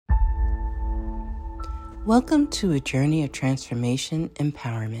Welcome to a journey of transformation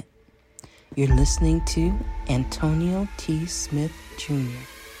empowerment. You're listening to Antonio T. Smith Jr.,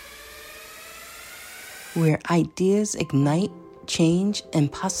 where ideas ignite, change,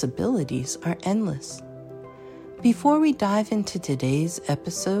 and possibilities are endless. Before we dive into today's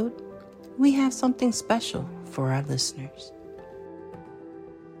episode, we have something special for our listeners.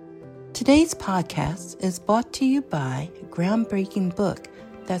 Today's podcast is brought to you by a groundbreaking book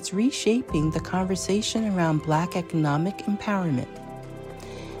that's reshaping the conversation around Black economic empowerment.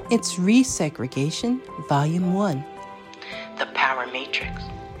 It's Resegregation, Volume 1, The Power Matrix,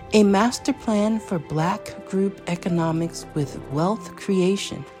 a master plan for Black group economics with wealth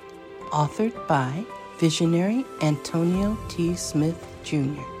creation, authored by visionary Antonio T. Smith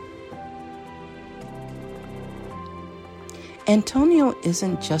Jr. Antonio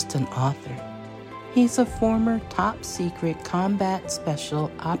isn't just an author. He's a former top-secret combat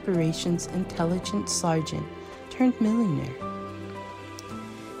special operations intelligence sergeant turned millionaire.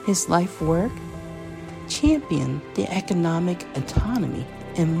 His life work championed the economic autonomy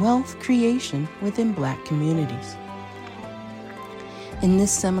and wealth creation within Black communities. In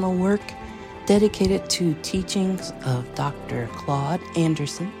this seminal work, dedicated to teachings of Dr. Claude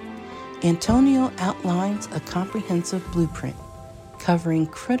Anderson, Antonio outlines a comprehensive blueprint covering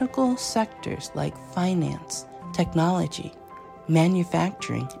critical sectors like finance, technology,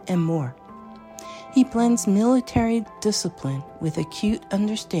 manufacturing, and more. He blends military discipline with acute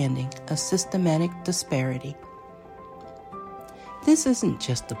understanding of systematic disparity. This isn't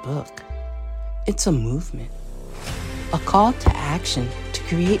just a book. It's a movement, a call to action to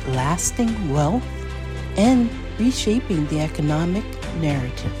create lasting wealth and reshaping the economic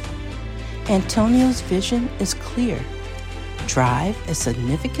narrative. Antonio's vision is clear. Drive a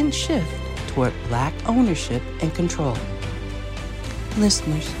significant shift toward Black ownership and control.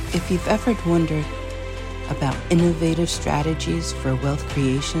 Listeners, if you've ever wondered about innovative strategies for wealth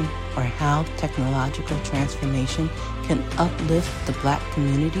creation or how technological transformation can uplift the Black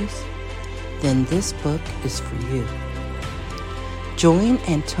communities, then this book is for you. Join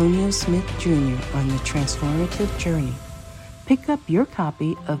Antonio Smith Jr. on the transformative journey. Pick up your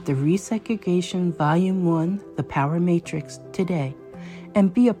copy of the Resegregation Volume 1, The Power Matrix, today,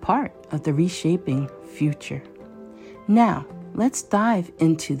 and be a part of the reshaping future. Now, let's dive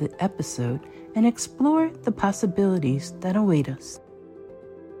into the episode and explore the possibilities that await us.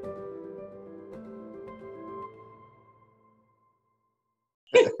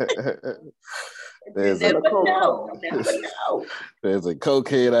 There's a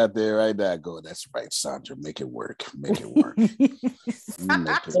cocaine out there right now going, that's right, Sandra, make it work. Make it work. I'm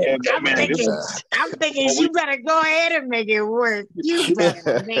thinking you better go ahead and make it work. You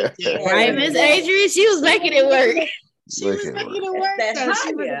better make it work. Right, Miss Adrian, she was making it work. She was making it work.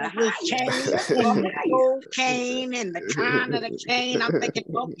 She was cocaine and the kind of the cane. I'm thinking,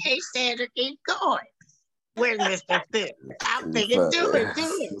 okay, Sandra, keep going. Where's Mr. Phil? I'm thinking, do it.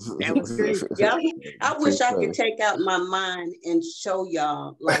 That was great. Yeah, I wish I could take out my mind and show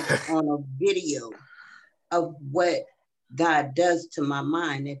y'all like on a video of what God does to my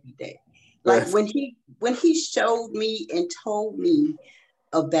mind every day. Like when he showed me and told me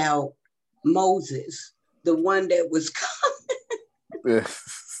about Moses, the one that was coming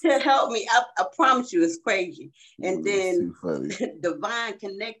to help me. I promise you it's crazy. And then divine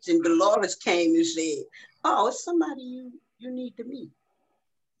connection, Dolores came and said, oh, it's somebody you need to meet.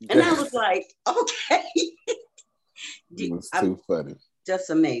 And I was like, okay. It's too funny. Just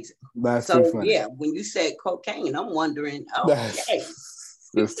amazing. That's too funny. Yeah, when you said cocaine, I'm wondering, okay.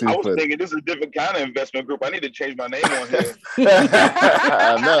 That's too I was funny. thinking this is a different kind of investment group. I need to change my name on here.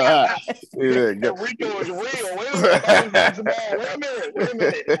 I know. Huh? Rico is real. Wait a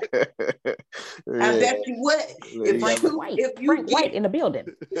minute. I bet you would. If you Frank White in the building.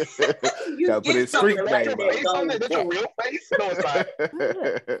 Gotta put his street name That's a real face. No, it's not.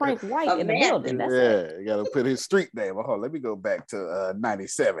 Frank White in the building. That's you gotta put his street name. Hold on, let me go back to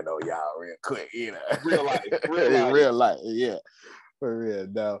 97 on y'all real quick. You know, real life. Yeah, for real.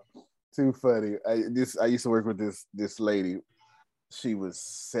 No, too funny. I used to work with this lady. She was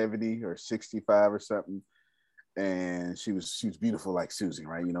 70 or 65 or something. And she was beautiful like Susie,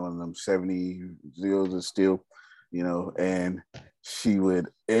 right? You know, one of them 70 zeros are still, you know, and she would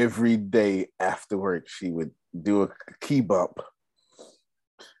every day after work, she would do a key bump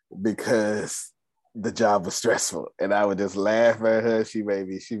because the job was stressful. And I would just laugh at her. She made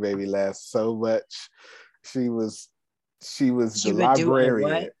me laugh so much. She was the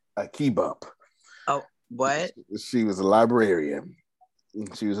librarian, a key bump. Oh, what? She was a librarian.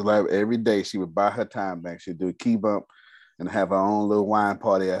 She was alive every day. She would buy her time back. She'd do a key bump and have her own little wine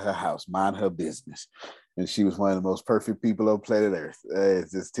party at her house, mind her business. and she was one of the most perfect people on planet Earth.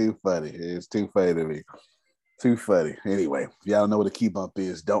 It's just too funny. It's too funny to me. Too funny. Anyway, if y'all know what a key bump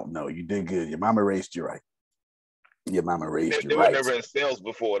is, don't know. You did good. Your mama raised you right. Your mama raised you right. They were never in sales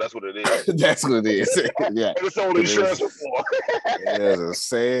before. That's what it is. That's what it is. Yeah. It was sold insurance before. It was a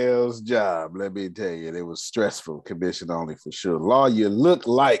sales job. Let me tell you, it was stressful. Commission only for sure. Law, you look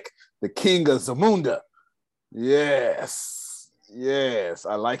like the king of Zamunda. Yes. Yes.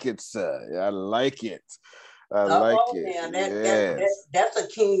 I like it, sir. I like it. I like it. Now that's a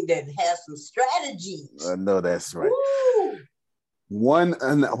king that has some strategies. I know that's right. Woo!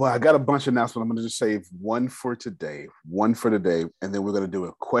 I got a bunch of announcements. I'm going to just save one for today, and then we're going to do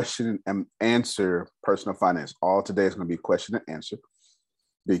a question and answer personal finance. All today is going to be question and answer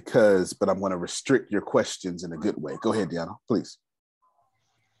but I'm going to restrict your questions in a good way. Go ahead, Deanna, please.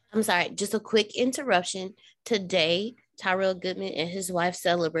 I'm sorry, just a quick interruption. Today, Tyrell Goodman and his wife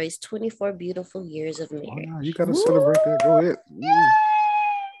celebrates 24 beautiful years of marriage. Oh, you got to celebrate that. Go ahead.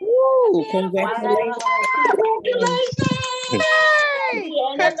 Woo! Congratulations.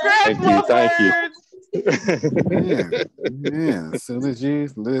 Thank you. Man, as soon as you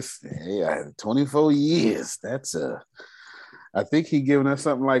listen, hey, I had 24 years. I think he giving us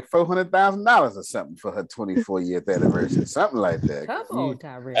something like $400,000 or something for her 24-year anniversary, something like that. Come on,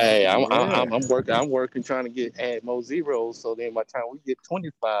 Tyrell. Hey, I'm working trying to add more zeros, so then by the time we get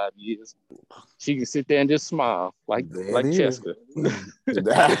 25 years, she can sit there and just smile like Chester.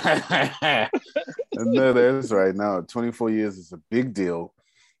 No, that's right. Now 24 years is a big deal.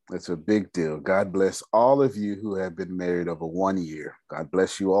 It's a big deal. God bless all of you who have been married over 1 year. God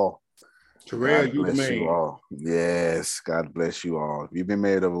bless you all. Terrell, God bless you all. Yes, God bless you all. If you've been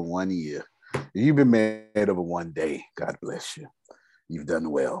married over 1 year, if you've been married over 1 day, God bless you. You've done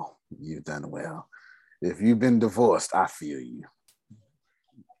well. You've done well. If you've been divorced, I feel you.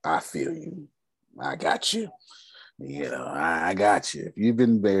 I feel you. I got you. You know, I got you. If you've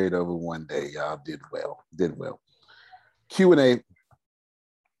been married over 1 day, y'all did well. Did well. Q&A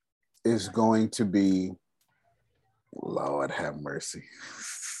is going to be, Lord have mercy.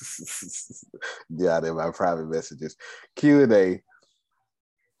 Yeah, in my private messages. Q&A,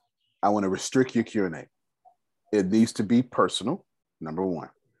 I want to restrict your Q&A. It needs to be personal, number one.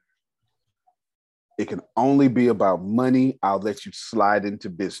 It can only be about money. I'll let you slide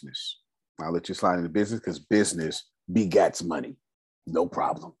into business. Because business begats money. No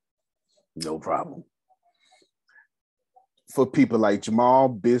problem. No problem. For people like Jamal,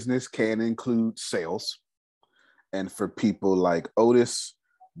 business can include sales. And for people like Otis,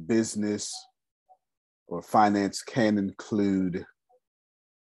 business or finance can include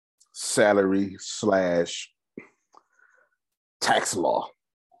salary / tax law.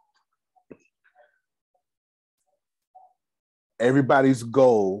 Everybody's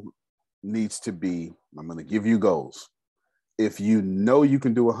goal needs to be, I'm going to give you goals. If you know you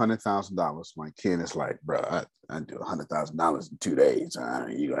can do $100,000, like Ken is like, bro, I do $100,000 in 2 days. You're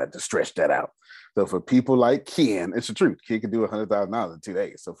going to have to stretch that out. So for people like Ken, it's the truth. Ken can do $100,000 in 2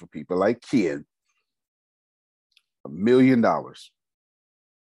 days. So for people like Ken, $1 million.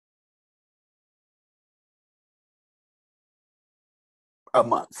 A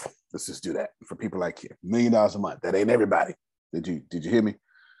month. Let's just do that for people like Ken. $1 million a month. That ain't everybody. Did you hear me?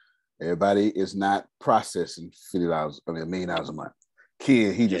 Everybody is not processing $1 million a month.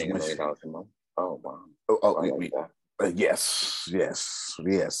 Ken, he just went. $1 a month. Oh wow. Yes.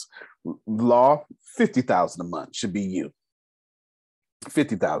 Law, $50,000 a month should be you.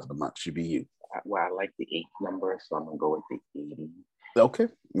 $50,000 a month should be you. Well, I like the 8 number, so I'm gonna go with the 80. Okay.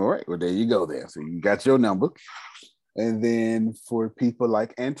 All right. Well, there you go. There. So you got your number. And then for people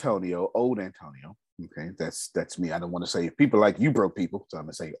like Antonio, old Antonio. Okay, that's me. I don't want to say people like you broke people, so I'm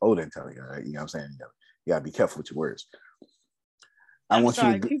gonna say old Antonio. Right? You know what I'm saying? You gotta be careful with your words. I'm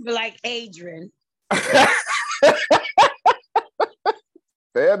sorry, people like Adrian.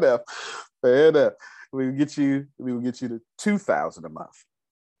 Fair enough. We will get you to $2,000 a month.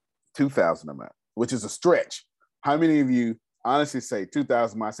 $2,000 a month, which is a stretch. How many of you honestly say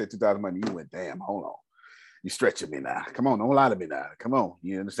 2,000? I said 2,000 a month. You went, damn, hold on. You stretching me now. Come on, don't lie to me now. Come on.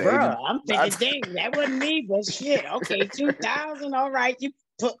 You understand? Bro, I'm thinking, dang, that wasn't me, but shit. Okay, 2,000. All right, you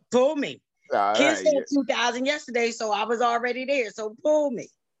pull me. Ken said 2,000 yesterday, so I was already there. So pull me.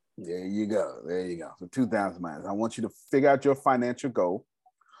 There you go. So 2,000 miles. I want you to figure out your financial goal,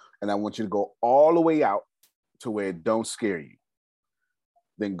 and I want you to go all the way out to where it don't scare you.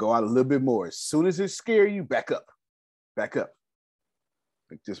 Then go out a little bit more. As soon as it scares you, back up.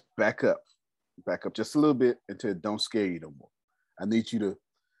 Just back up. Back up just a little bit until it don't scare you no more. I need you to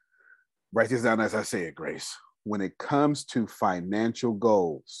write this down as I say it, Grace. When it comes to financial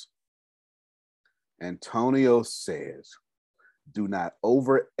goals, Antonio says, do not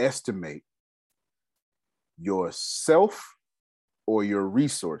overestimate yourself or your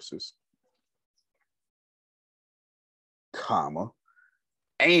resources, comma,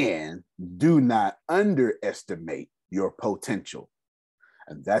 and do not underestimate your potential.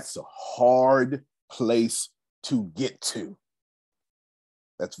 And that's a hard place to get to.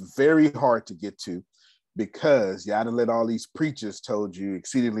 That's very hard to get to, because you had to let all these preachers told you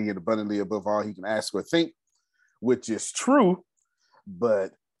exceedingly and abundantly above all he can ask or think, which is true,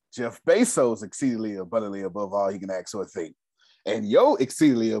 but Jeff Bezos exceedingly abundantly above all he can ask or think, and yo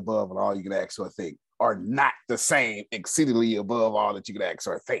exceedingly above all you can ask or think are not the same exceedingly above all that you can ask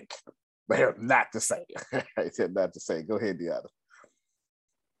or think. They're not the same. They're not the same. Go ahead, Deanna.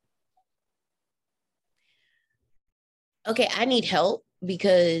 Okay, I need help,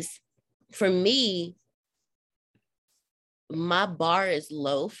 because for me, my bar is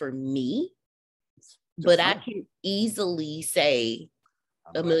low for me, but I can easily say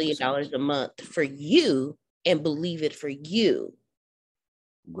 $1 million a month for you and believe it for you.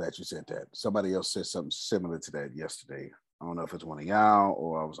 I'm glad you said that. Somebody else said something similar to that yesterday. I don't know if it's one of y'all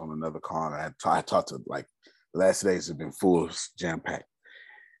or I was on another call. I talked to, like, the last days have been full, jam-packed.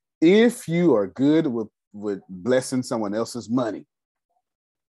 If you are good with blessing someone else's money,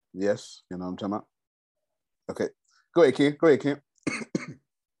 yes, you know what I'm talking about? Okay. Go ahead, Ken.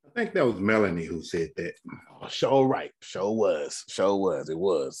 I think that was Melanie who said that. Oh, sure right. Sure was. It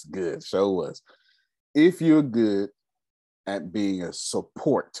was good. Sure was. If you're good at being a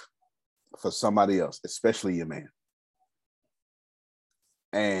support for somebody else, especially your man,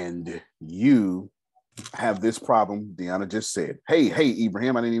 and you have this problem, Deanna just said, hey,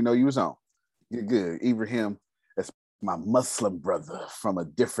 Ibrahim, I didn't even know you was on. You're good. Ibrahim, that's my Muslim brother from a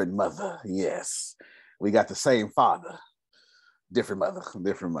different mother. Yes. We got the same father, different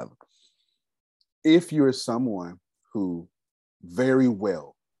mother. If you're someone who very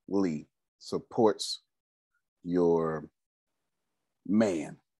well supports your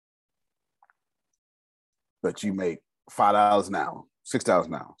man, but you make $5 an hour, $6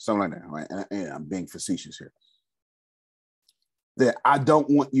 an hour, something like that, right? And I'm being facetious here. Then I don't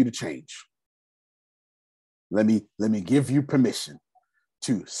want you to change. Let me give you permission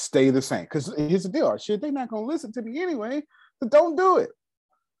to stay the same. Because here's the deal, shit, they're not gonna listen to me anyway, so don't do it.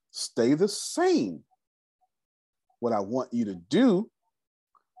 Stay the same. What I want you to do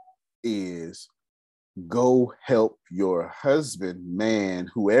is go help your husband, man,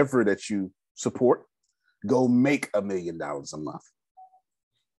 whoever that you support, go make $1 million a month.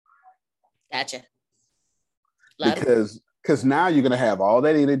 Gotcha. Because now you're gonna have all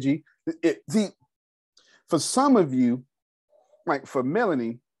that energy. See, for some of you, like for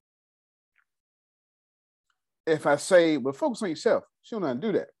Melanie, if I say, well, focus on yourself, she don't know how to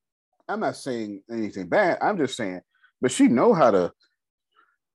do that. I'm not saying anything bad. I'm just saying, but she know how to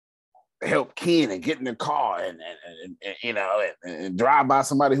help Ken and get in the car and you know, and drive by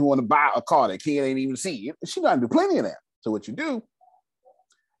somebody who want to buy a car that Ken ain't even see. She know how to do plenty of that. So what you do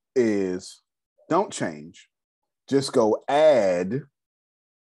is don't change. Just go add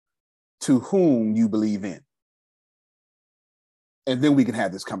to whom you believe in. And then we can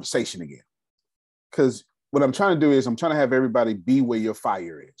have this conversation again. Because what I'm trying to do is I'm trying to have everybody be where your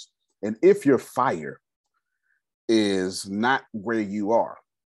fire is. And if your fire is not where you are,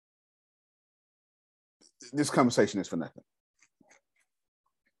 this conversation is for nothing.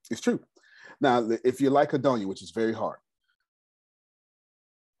 It's true. Now, if you're like Adonia, which is very hard,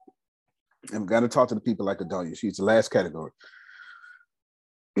 and we've got to talk to the people like Adonia. She's the last category.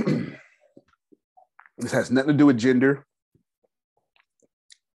 This has nothing to do with gender.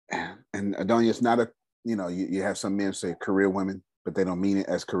 And Adonia is not a, you know, you have some men say career women, but they don't mean it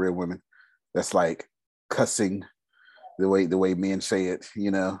as career women. That's like cussing the way men say it,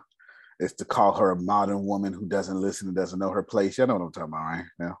 you know. It's to call her a modern woman who doesn't listen and doesn't know her place. You know what I'm talking about, right?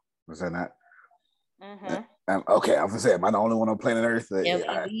 No, was that not? Mm-hmm. Okay, I was gonna say, am I the only one on planet Earth? Yeah,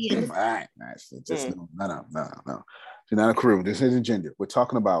 all right. Just no. She's not a career. This isn't gender. We're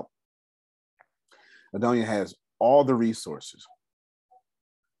talking about Adonia has all the resources.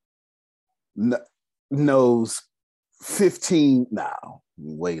 Knows 15 now,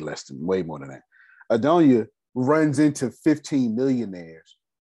 way more than that. Adonia runs into 15 millionaires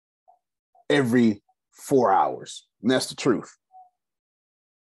every 4 hours. And that's the truth.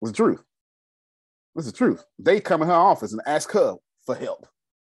 What's the truth? What's the truth? They come in her office and ask her for help.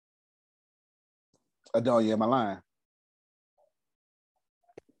 Adonia, am I lying?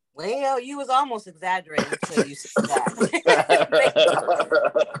 Well, you was almost exaggerating until you said that.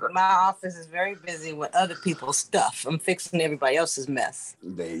 My office is very busy with other people's stuff. I'm fixing everybody else's mess.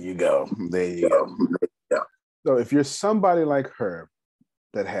 There you go. So if you're somebody like her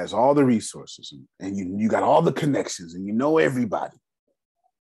that has all the resources and you got all the connections and you know everybody,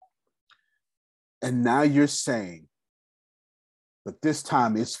 and now you're saying, but this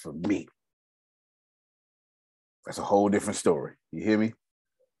time it's for me. That's a whole different story. You hear me?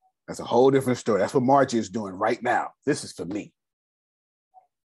 That's a whole different story. That's what Margie is doing right now. This is for me.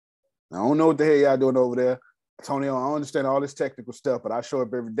 I don't know what the hell y'all doing over there. Tony, I don't understand all this technical stuff, but I show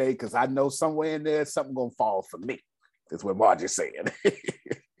up every day because I know somewhere in there something gonna fall for me. That's what Margie's saying.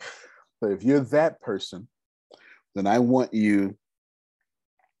 But if you're that person, then I want you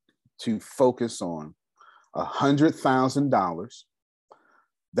to focus on $100,000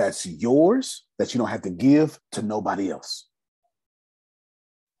 that's yours, that you don't have to give to nobody else.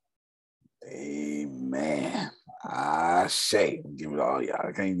 Amen. Give it all y'all.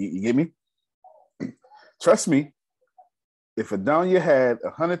 Okay, you get me? Trust me, if Adonia had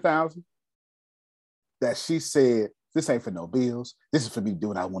 100,000 that she said, this ain't for no bills, this is for me to do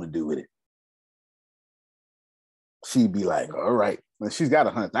what I want to do with it, she'd be like, all right. Well, she's got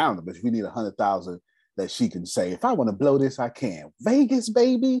 100,000, but we need 100,000 that she can say, if I want to blow this, I can. Vegas,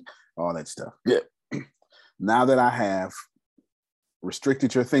 baby, all that stuff. Yeah. Now that I have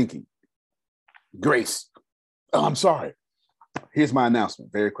restricted your thinking, Grace, I'm sorry. Here's my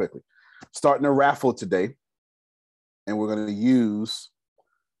announcement very quickly. Starting a raffle today, and we're going to use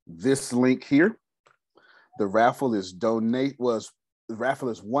this link here. The raffle is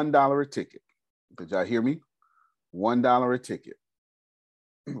 $1 a ticket. Did y'all hear me? $1 a ticket.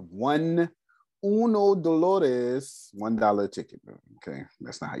 Uno Dolores, $1 a ticket. Okay,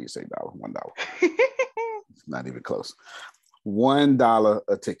 that's not how you say dollar. $1. It's not even close. $1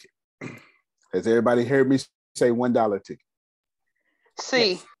 a ticket. Has everybody heard me say $1 a ticket?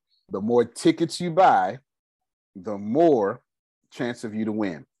 See. Yes. The more tickets you buy, the more chance of you to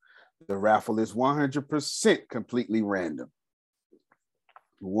win. The raffle is 100% completely random.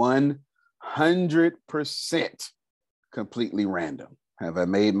 100% completely random. Have I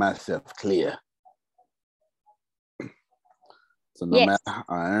made myself clear? So no matter,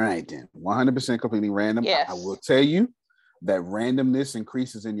 all right then, 100% completely random. Yes. I will tell you that randomness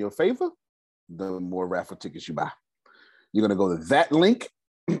increases in your favor the more raffle tickets you buy. You're going to go to that link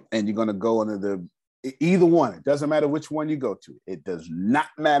and you're going to go under either one. It doesn't matter which one you go to. It does not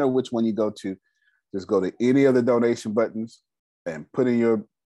matter which one you go to. Just go to any of the donation buttons and put in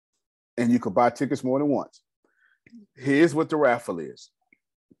and you can buy tickets more than once. Here's what the raffle is.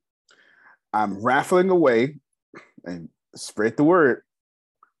 I'm raffling away, and spread the word.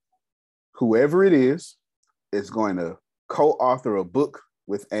 Whoever it is going to co-author a book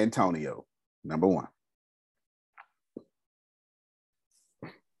with Antonio. Number one.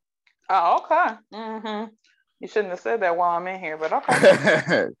 Oh, okay. Mm-hmm. You shouldn't have said that while I'm in here, but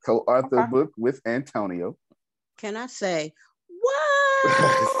okay. Co-author a book with Antonio. Can I say, what?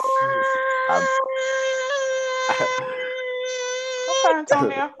 Okay,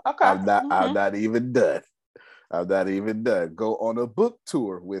 Antonio. Okay. I'm not even done. Go on a book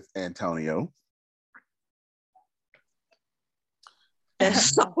tour with Antonio.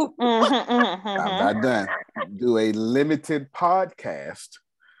 That's so. I'm not done. Do a limited podcast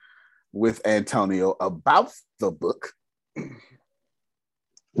with Antonio about the book.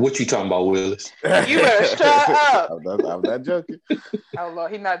 What you talking about, Willis? You better shut up. I'm not joking. Oh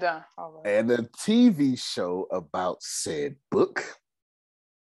Lord, he's not done. Right. And a TV show about said book.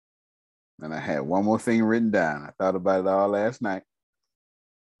 And I had one more thing written down. I thought about it all last night.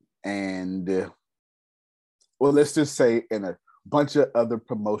 And well, let's just say in a bunch of other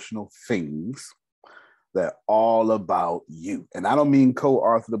promotional things that are all about you. And I don't mean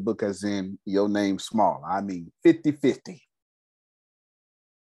co-author the book as in your name small. I mean 50-50.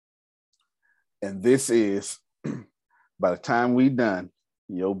 And this is, by the time we're done,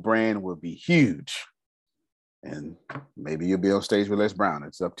 your brand will be huge. And maybe you'll be on stage with Les Brown.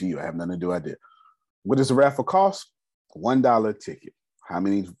 It's up to you. I have nothing to do with it. What does a raffle cost? $1 a ticket. How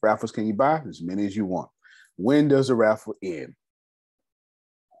many raffles can you buy? As many as you want. When does a raffle end?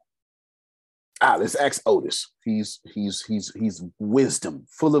 Let's ask Otis. He's wisdom,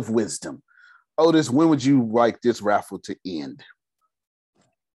 full of wisdom. Otis, when would you like this raffle to end?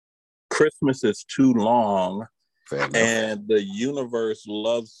 Christmas is too long and the universe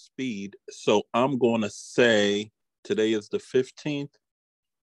loves speed. So I'm going to say today is the 15th.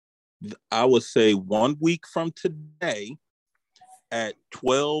 I would say 1 week from today at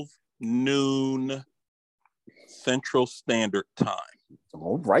 12 noon Central Standard Time.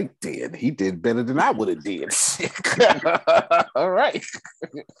 All right, then. He did better than I would have did. All right.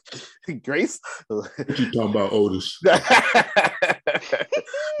 Grace. What you talking about, Otis?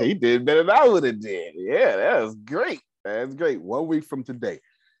 He did better than I would have did. Yeah, that was great. That's great. 1 week from today.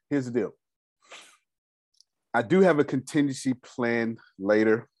 Here's the deal. I do have a contingency plan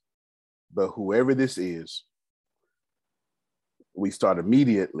later, but whoever this is, we start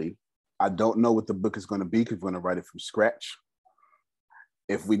immediately. I don't know what the book is going to be because we're going to write it from scratch.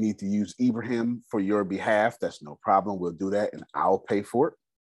 If we need to use Ibrahim for your behalf, that's no problem. We'll do that and I'll pay for it.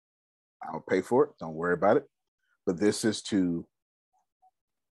 I'll pay for it. Don't worry about it. But this is to,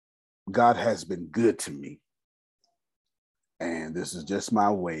 God has been good to me. And this is just my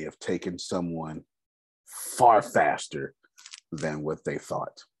way of taking someone far faster than what they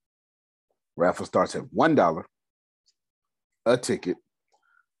thought. Raffle starts at $1 a ticket.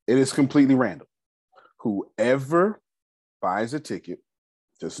 It is completely random. Whoever buys a ticket,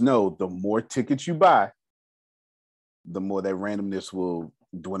 just know the more tickets you buy, the more that randomness will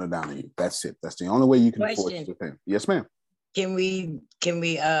dwindle down to you. That's it. That's the only way you can afford to pay. Yes, ma'am. Can we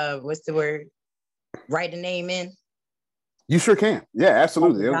what's the word? Write a name in? You sure can. Yeah,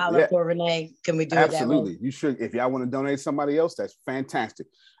 absolutely. $1 for Renee. Can we do absolutely. it that way? You should. If y'all want to donate to somebody else, that's fantastic.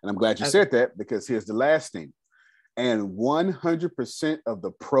 And I'm glad you said that, because here's the last thing. And 100% of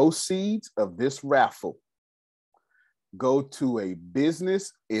the proceeds of this raffle go to a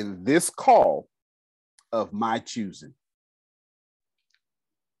business in this call of my choosing.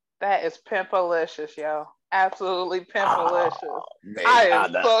 That is pimpalicious, yo. Absolutely pimpalicious. Oh, I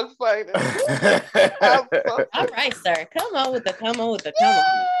am so excited. All right, sir. Come on with the.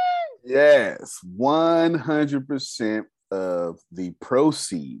 Yes, 100% of the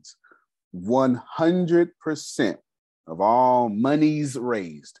proceeds, 100% of all monies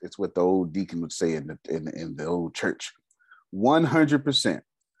raised. It's what the old deacon would say in the old church. 100%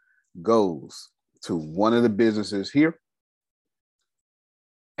 goes to one of the businesses here.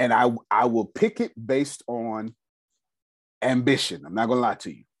 And I will pick it based on ambition. I'm not going to lie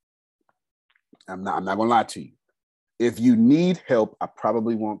to you. I'm not going to lie to you. If you need help, I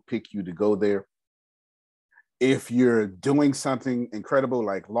probably won't pick you to go there. If you're doing something incredible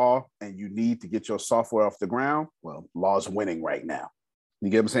like law and you need to get your software off the ground, well, law's winning right now. You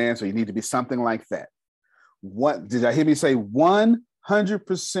get what I'm saying? So you need to be something like that. What did I hear me say?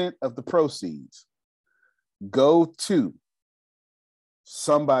 100% of the proceeds go to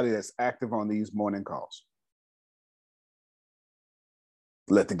somebody that's active on these morning calls.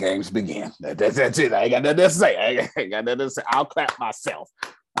 Let the games begin. That's it. I ain't got nothing to say. I ain't got nothing to say. I'll clap myself.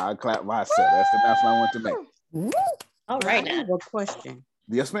 That's the announcement I want to make. All right. I have a question.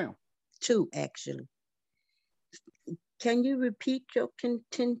 Yes, ma'am. 2, actually. Can you repeat your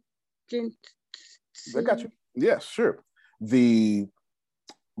contingent? I got you. Yes, sure. The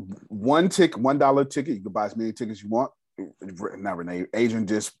 $1 ticket, you can buy as many tickets as you want. Not Renee, Adrian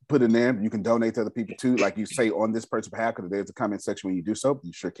just put it in. You can donate to other people too, like you say on this person's behalf, because there's a comment section when you do so.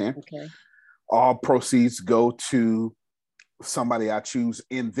 You sure can. Okay. All proceeds go to somebody I choose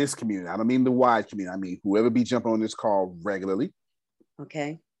in this community. I don't mean the wide community. I mean whoever be jumping on this call regularly.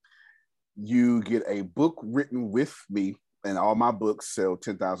 Okay. You get a book written with me, and all my books sell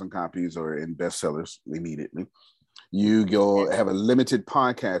 10,000 copies or in bestsellers immediately. You go have a limited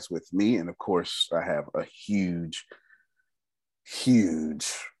podcast with me, and of course, I have a huge, podcast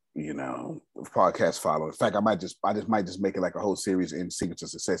follow. In fact, I might just make it like a whole series in Secrets of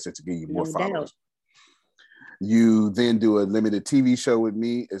Success to give you more followers. You then do a limited TV show with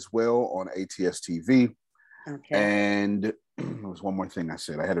me as well on ATS TV. Okay. And there was one more thing I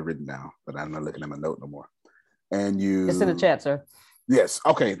said. I had it written down, but I'm not looking at my note no more. And it's in the chat, sir. Yes.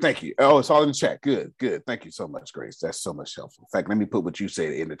 Okay. Thank you. Oh, it's all in the chat. Good. Thank you so much, Grace. That's so much helpful. In fact, let me put what you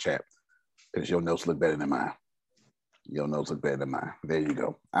said in the chat, because your notes look better than mine. There you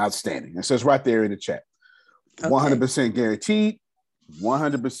go. Outstanding. It says right there in the chat. Okay. 100% guaranteed,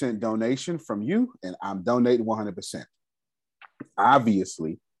 100% donation from you, and I'm donating 100%.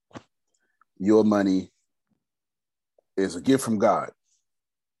 Obviously, your money is a gift from God,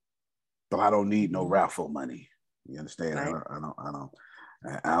 so I don't need no raffle money. You understand? Right.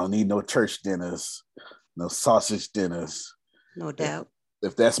 I don't need no church dinners, no sausage dinners. No doubt.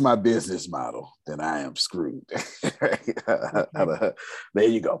 If that's my business model, then I am screwed. There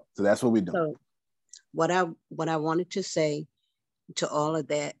you go. So that's what we do. So what I wanted to say to all of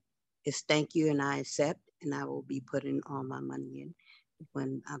that is thank you, and I accept, and I will be putting all my money in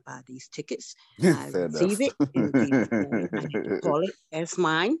when I buy these tickets. I receive it, and I need to call it as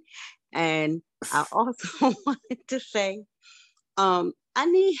mine. And I also wanted to say, I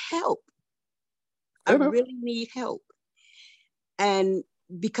need help. I really need help. And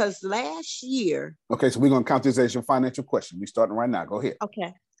because last year. Okay, so we're going to count this as your financial question. We're starting right now. Go ahead.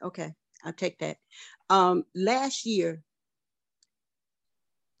 Okay. I'll take that. Last year,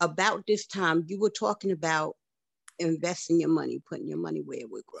 about this time, you were talking about investing your money, putting your money where it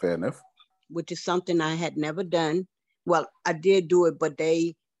would grow. Fair enough. Which is something I had never done. Well, I did do it, but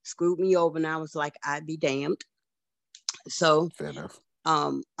they screwed me over and I was like, I'd be damned. So fair enough.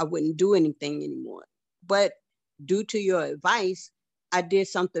 I wouldn't do anything anymore. But due to your advice, I did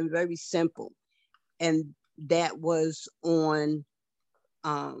something very simple. And that was on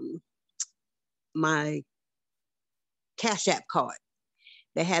my Cash App card.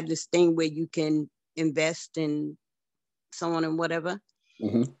 They have this thing where you can invest in so on and whatever.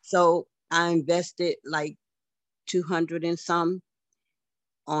 Mm-hmm. So I invested like 200 and some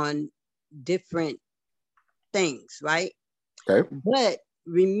on different things, right? Okay. But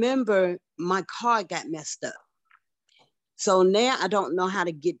remember, my card got messed up. So now I don't know how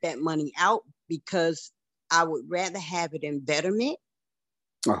to get that money out because I would rather have it in Betterment.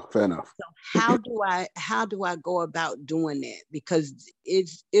 Oh, fair enough. So how do I go about doing that? Because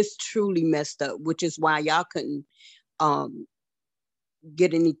it's truly messed up, which is why y'all couldn't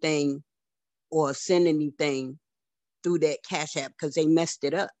get anything or send anything through that Cash App because they messed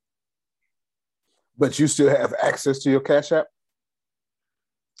it up. But you still have access to your Cash App?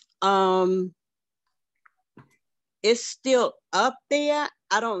 It's still up there.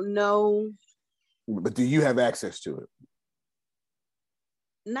 I don't know. But do you have access to it?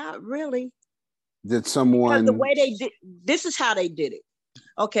 Not really. Did someone... Because the way they did, this is how they did it.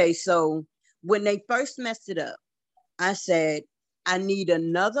 Okay, so when they first messed it up, I said, I need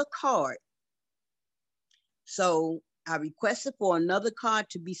another card. So I requested for another card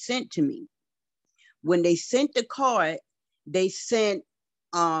to be sent to me. When they sent the card, they sent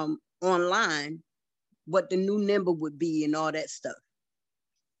online what the new number would be and all that stuff.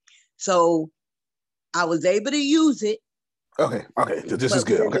 So I was able to use it. Okay, this is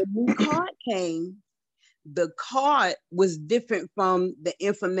good. When okay. the new card came, the card was different from the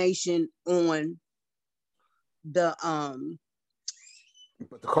information on the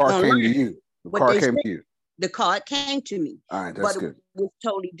But the card online. came to you. The card came to you. The card came to me. All right, that's good. It was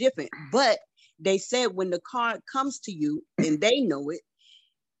totally different. But they said when the card comes to you, and they know it,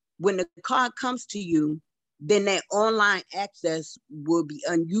 when the card comes to you, then that online access will be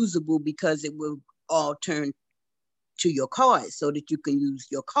unusable because it will all turn to your card so that you can use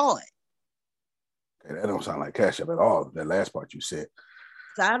your card. Okay, that don't sound like Cash App at all, that last part you said.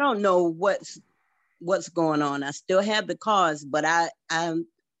 So I don't know what's going on. I still have the cards, but I'm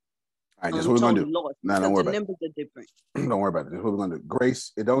all right, this is what we're gonna do. Lost no, don't worry about it. The numbers are different. Don't worry about it. This is what we're gonna do.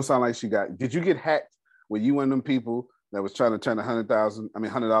 Grace, it don't sound like she got. Did you get hacked? Were you one of them people that was trying to turn $100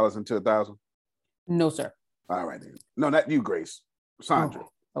 into $1,000? No, sir. All right, then. No, not you, Grace. Sandra.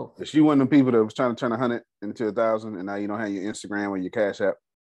 Oh. Is she one of them people that was trying to turn 100 into 1,000, and now you don't have your Instagram or your Cash App?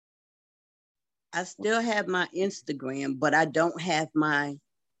 I still have my Instagram, but I don't have my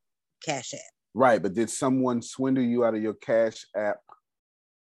Cash App. Right, but did someone swindle you out of your Cash App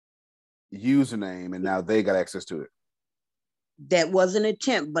username, and now they got access to it? That was an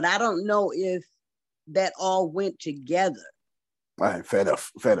attempt, but I don't know if that all went together. All right, fair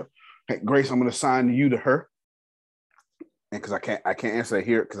enough. Hey, Grace, I'm going to assign you to her. And because I can't answer that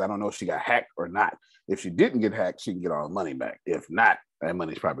here because I don't know if she got hacked or not. If she didn't get hacked, she can get all the money back. If not, that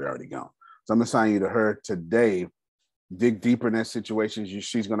money's probably already gone. So I'm gonna assign you to her today. Dig deeper in that situation.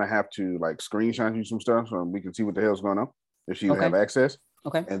 She's gonna have to like screenshot you some stuff so we can see what the hell's going on if she have access.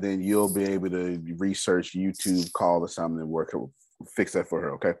 Okay. And then you'll be able to research YouTube call or something and fix that for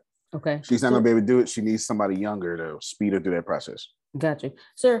her. Okay. Okay. She's not gonna be able to do it. She needs somebody younger to speed her through that process. Gotcha.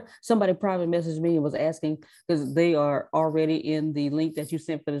 Sir, somebody private messaged me and was asking because they are already in the link that you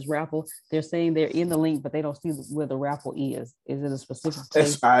sent for this raffle. They're saying they're in the link, but they don't see where the raffle is. Is it a specific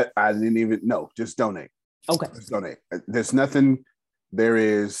place? I didn't even know. Just donate. Okay. Just donate. There's nothing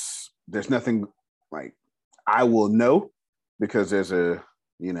like I will know because there's and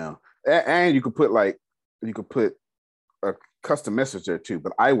you could put a custom message there too,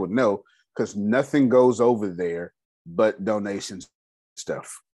 but I would know because nothing goes over there but donations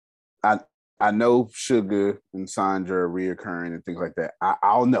stuff. I know Sugar and Sandra are reoccurring and things like that.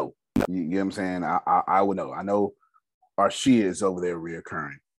 I'll know. You get what I'm saying? I would know. I know Arshia is over there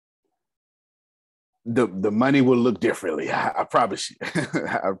reoccurring. The money will look differently. I promise you.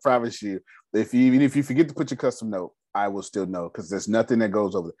 I promise you. Even if you forget to put your custom note, I will still know because there's nothing that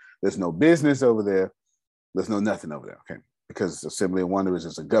goes over there. There's no business over there. There's no nothing over there. Okay, because Assembly of Wonder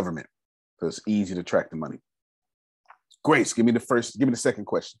is a government, so it's easy to track the money. Grace, give me the second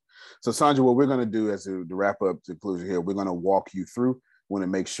question. So Sandra, what we're going to do as to wrap up the conclusion here, we're going to walk you through. We want to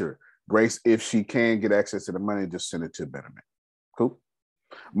make sure. Grace, if she can get access to the money, just send it to Betterment. Cool.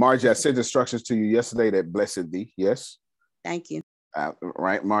 Margie, I sent instructions to you yesterday that blessed thee. Yes. Thank you.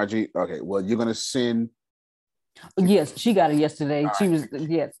 Right, Margie. Okay. Well, you're going to send. Yes, she got it yesterday. She was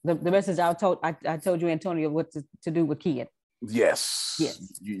the message I told you, Antonio, what to do with Ken. Yes.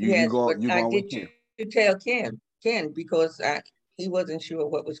 Yes. You tell Ken because he wasn't sure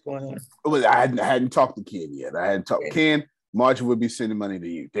what was going on. Well, I hadn't talked to Ken yet. I hadn't talked. Ken, Margie would be sending money to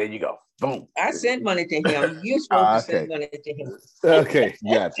you. There you go. Boom. I sent money to him. You're supposed to send money to him. Okay,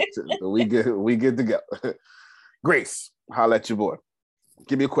 gotcha. So we good to go. Grace, holla at your boy.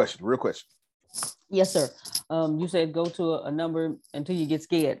 Give me a question, real question. Yes, sir. You said go to a number until you get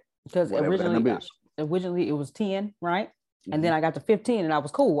scared because originally it was 10, right? Mm-hmm. And then I got to 15 and I was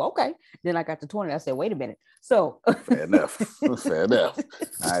cool. Okay. Then I got to 20. I said, wait a minute. So fair enough. Fair enough.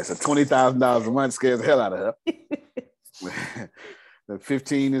 All right. So $20,000 a month scares the hell out of her. The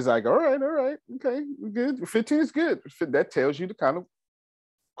 15 is like, all right. Okay, good. 15 is good. That tells you the kind of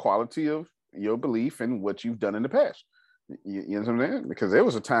quality of your belief in what you've done in the past. You know what I'm saying? Because there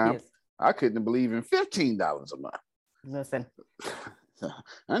was a time I couldn't believe in $15 a month. Listen. I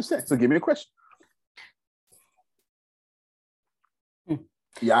understand. So give me a question.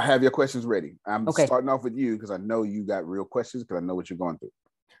 Yeah, I have your questions ready. I'm starting off with you because I know you got real questions because I know what you're going through.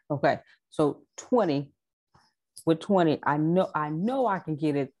 Okay. So 20, I know I can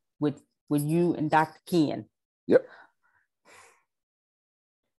get it with you and Dr. Ken. Yep.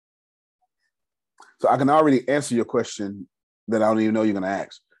 So I can already answer your question that I don't even know you're going to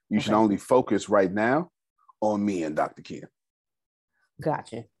ask. You should only focus right now on me and Dr. Ken.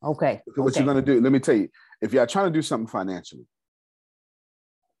 Gotcha. Okay. So what you're going to do, let me tell you, if you're trying to do something financially,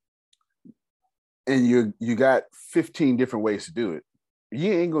 and you got 15 different ways to do it,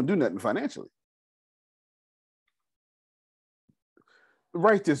 you ain't gonna do nothing financially.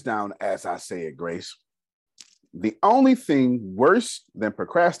 Write this down as I say it, Grace. The only thing worse than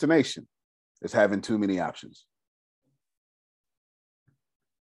procrastination is having too many options.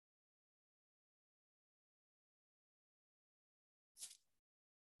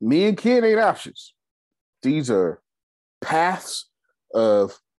 Me and Ken ain't options. These are paths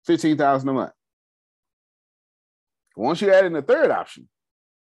of $15,000 a month. Once you add in the third option,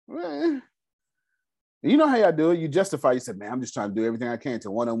 you know how y'all do it. You justify, you said, man, I'm just trying to do everything I can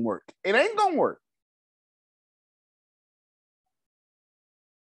to one of them work. It ain't going to work.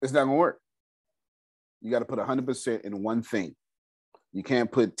 It's not going to work. You got to put 100% in one thing. You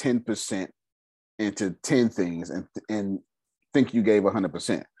can't put 10% into 10 things and think you gave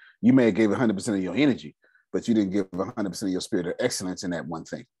 100%. You may have gave 100% of your energy, but you didn't give 100% of your spirit of excellence in that one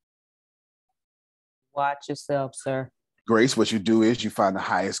thing. Watch yourself, sir. Grace, what you do is you find the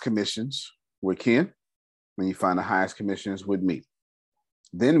highest commissions with Ken, and you find the highest commissions with me.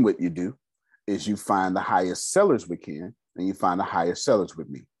 Then what you do is you find the highest sellers with Ken, and you find the highest sellers with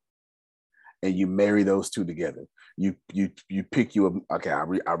me. And you marry those two together. You pick you a, okay,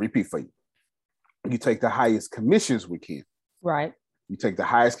 I'll repeat for you. You take the highest commissions with Ken. Right. You take the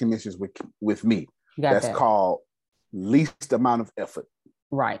highest commissions with me. That's called least amount of effort.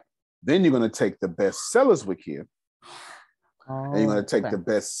 Right. Then you're going to take the best sellers with Ken, and you're going to take the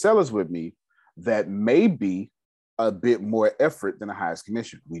best sellers with me that may be a bit more effort than the highest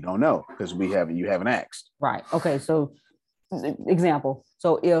commission. We don't know because you haven't asked. Right. Okay. So example.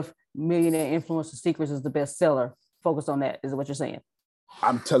 So if Millionaire Influencer Secrets is the best seller, focus on that. Is what you're saying?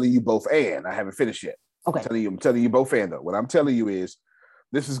 I'm telling you both and I haven't finished yet. Okay. I'm telling you both and though. What I'm telling you is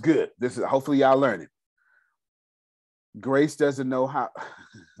this is good. This is hopefully y'all learning. Grace doesn't know how.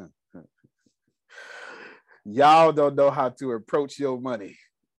 Y'all don't know how to approach your money.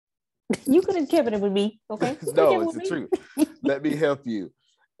 You could have kept it with me, okay? No, it's the truth. Let me help you.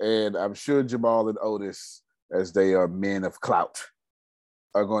 And I'm sure Jamal and Otis, as they are men of clout,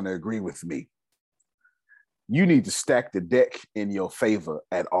 are going to agree with me. You need to stack the deck in your favor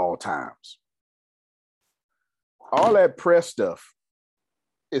at all times. All that press stuff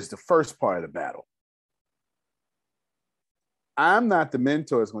is the first part of the battle. I'm not the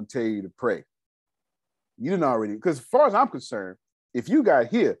mentor that's going to tell you to pray. You didn't already, because as far as I'm concerned, if you got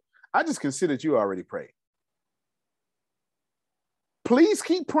here, I just considered you already prayed. Please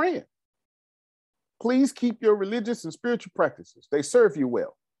keep praying. Please keep your religious and spiritual practices. They serve you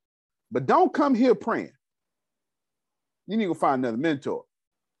well. But don't come here praying. You need to find another mentor.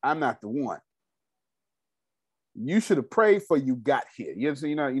 I'm not the one. You should have prayed for you got here.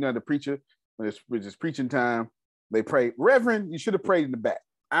 You know the preacher, when it's preaching time, they pray, Reverend, you should have prayed in the back.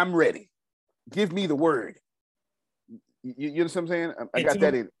 I'm ready. Give me the word. You know what I'm saying? I got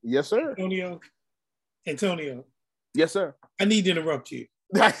that in. Yes, sir. Antonio. Yes, sir. I need to interrupt you.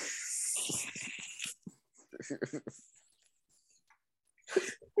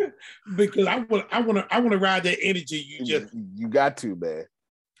 Because I want to ride that energy you got to, man.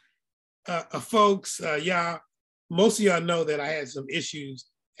 Folks, y'all, most of y'all know that I had some issues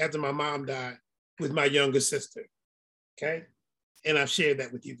after my mom died with my younger sister. Okay, and I've shared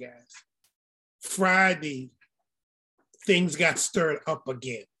that with you guys. Friday, things got stirred up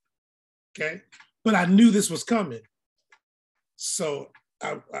again. Okay, but I knew this was coming, so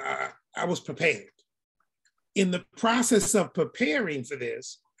I was prepared. In the process of preparing for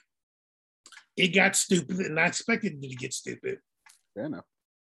this, it got stupid, and I expected it to get stupid. Fair enough.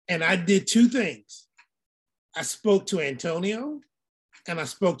 And I did two things. I spoke to Antonio, and I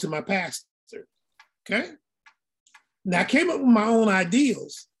spoke to my pastor. Okay? Now I came up with my own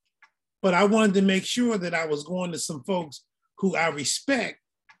ideals, but I wanted to make sure that I was going to some folks who I respect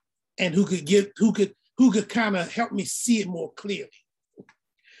and who could kind of help me see it more clearly.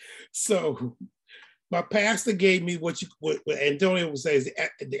 So my pastor gave me what Antonio would say is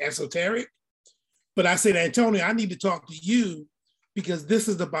the esoteric, but I said, Antonio, I need to talk to you because this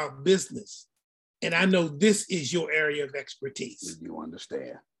is about business. And I know this is your area of expertise. You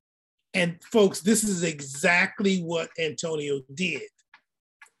understand. And folks, this is exactly what Antonio did.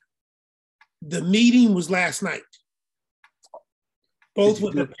 The meeting was last night. Both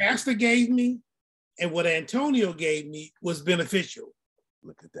what the pastor gave me and what Antonio gave me was beneficial.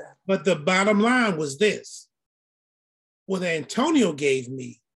 Look at that. But the bottom line was this. What Antonio gave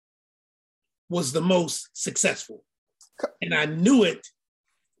me was the most successful. And I knew it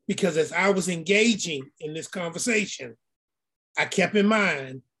because as I was engaging in this conversation, I kept in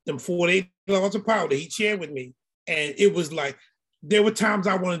mind them 48 laws of power that he shared with me. And it was like, there were times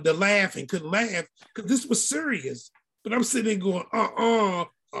I wanted to laugh and couldn't laugh because this was serious. But I'm sitting there going,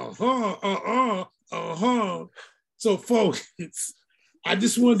 So folks, I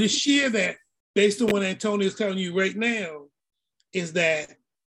just wanted to share that based on what Antonio's telling you right now, is that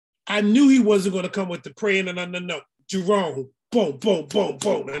I knew he wasn't going to come with the praying and no, Jerome, boom, boom, boom,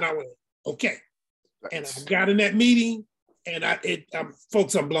 boom. And I went, okay. And I got in that meeting and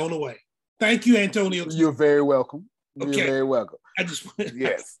folks, I'm blown away. Thank you, Antonio. You're very welcome. Okay. You're very welcome.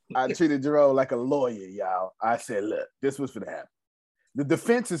 Yes. I treated Jerome like a lawyer, y'all. I said, look, this was for to happen. The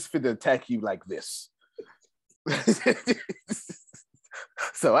defense is for to attack you like this.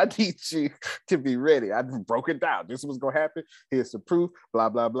 So I need you to be ready. I broke it down. This was gonna happen. Here's the proof. Blah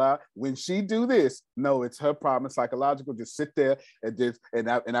blah blah. When she do this, no, it's her problem. It's psychological. Just sit there and just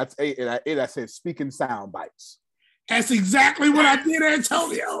I said speaking sound bites. That's exactly what I did,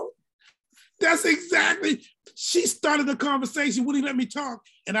 Antonio. That's exactly. She started the conversation. Wouldn't let me talk,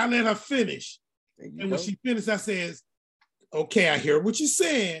 and I let her finish. And when she finished, I says, "Okay, I hear what you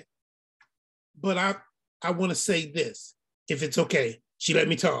said, but I want to say this, if it's okay." She let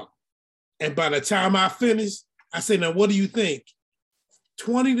me talk. And by the time I finished, I said, now, what do you think?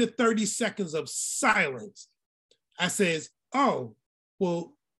 20 to 30 seconds of silence. I says, oh,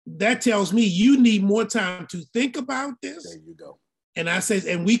 well, that tells me you need more time to think about this. There you go. And I says,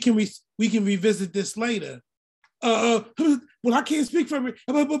 and we can revisit this later. Well, I can't speak for me.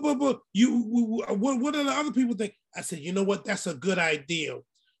 What do the other people think? I said, you know what? That's a good idea.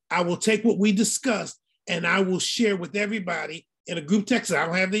 I will take what we discussed and I will share with everybody in a group text. I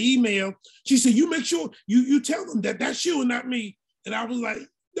don't have the email. She said, you make sure you tell them that that's you and not me. And I was like,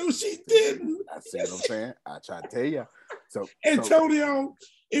 no, she didn't. I see what I'm saying. I try to tell you. So Antonio,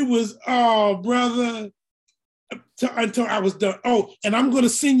 it was, oh, brother, until I was done. Oh, and I'm going to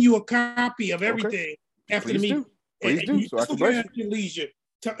send you a copy of everything after the meeting. Please do. So I can brush your leisure.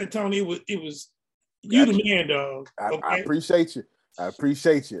 Tony, it was you the man, dog. Okay? I appreciate you. I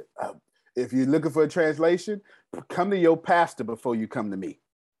appreciate you. If you're looking for a translation, come to your pastor before you come to me.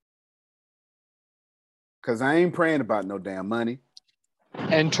 Because I ain't praying about no damn money.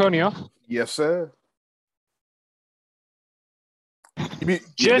 Antonio? Yes, sir.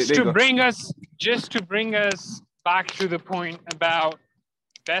 Just to bring us back to the point about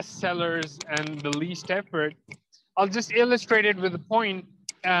bestsellers and the least effort, I'll just illustrate it with a point.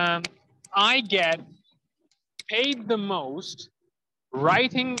 I get paid the most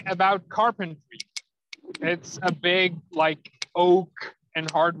writing about carpentry. It's a big like oak and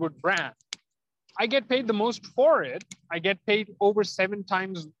hardwood brand. I get paid the most for it. I get paid over 7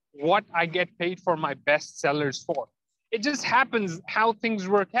 times what I get paid for my bestsellers for. It just happens how things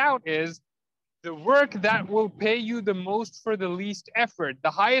work out is the work that will pay you the most for the least effort,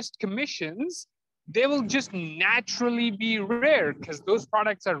 the highest commissions, they will just naturally be rare because those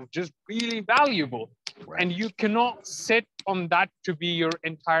products are just really valuable. And you cannot sit on that to be your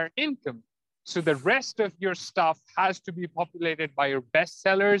entire income. So the rest of your stuff has to be populated by your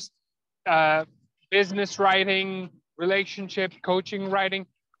bestsellers, business writing, relationship, coaching writing.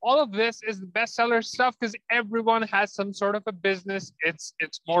 All of this is the bestseller stuff because everyone has some sort of a business. It's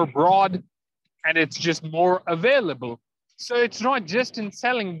more broad and it's just more available. So it's not just in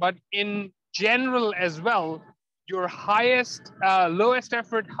selling, but in general as well. Your highest, lowest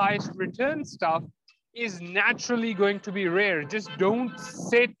effort, highest return stuff is naturally going to be rare. Just don't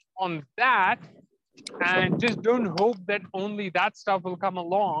sit on that and just don't hope that only that stuff will come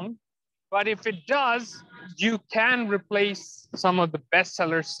along. But if it does, you can replace some of the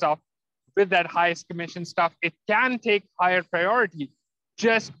bestseller stuff with that highest commission stuff. It can take higher priority.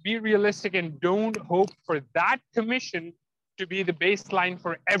 Just be realistic and don't hope for that commission to be the baseline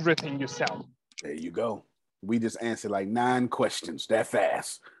for everything you sell. There you go. We just answered like 9 questions that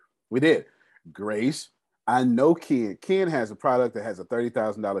fast. We did. Grace, I know Ken. Ken has a product that has a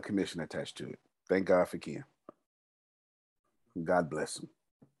 $30,000 commission attached to it. Thank God for Ken. God bless him.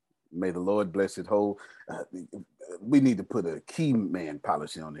 May the Lord bless it whole. We need to put a key man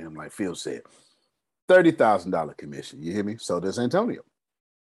policy on him, like Phil said. $30,000 commission. You hear me? So does Antonio.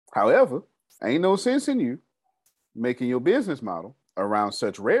 However, ain't no sense in you making your business model around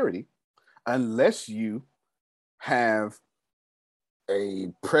such rarity unless you have a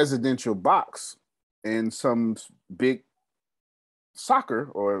presidential box in some big soccer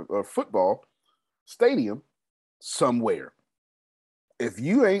or football stadium somewhere. If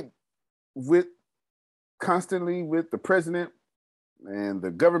you ain't constantly with the president and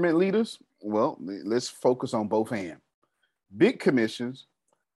the government leaders, well, let's focus on both hands. Big commissions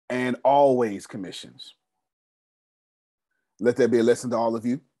and always commissions. Let that be a lesson to all of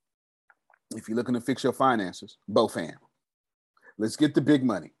you. If you're looking to fix your finances, both hands. Let's get the big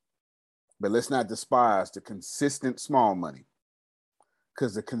money, but let's not despise the consistent small money,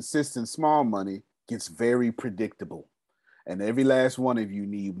 because the consistent small money gets very predictable. And every last one of you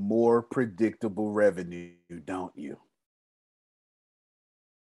need more predictable revenue, don't you?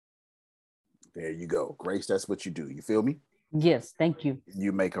 There you go. Grace, that's what you do. You feel me? Yes, thank you.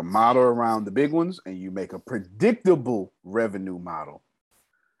 You make a model around the big ones and you make a predictable revenue model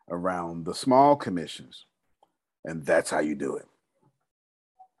around the small commissions. And that's how you do it.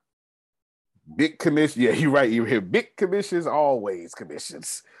 Big commission. Yeah, you're right. You hear big commissions, always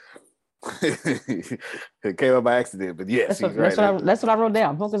commissions. It came up by accident, but yes, that's what I wrote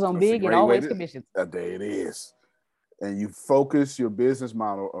down. Focus on big and always commissions. There it is. And you focus your business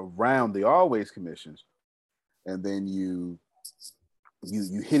model around the always commissions, and then you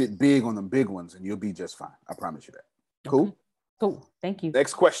hit it big on the big ones, and you'll be just fine. I promise you that. Cool? Okay. Cool. Thank you.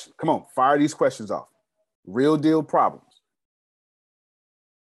 Next question. Come on, fire these questions off. Real deal problems.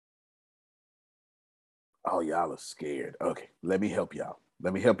 Oh, y'all are scared. Okay, let me help y'all.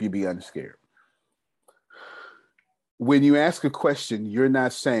 Let me help you be unscared. When you ask a question, you're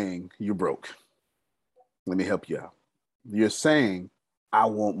not saying you're broke. Let me help you out. You're saying, I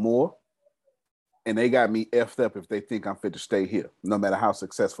want more, and they got me effed up if they think I'm fit to stay here, no matter how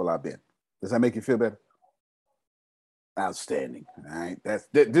successful I've been. Does that make you feel better? Outstanding. All right.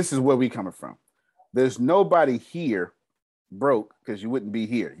 This is where we coming from. There's nobody here broke because you wouldn't be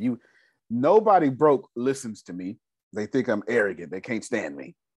here. Nobody broke listens to me. They think I'm arrogant. They can't stand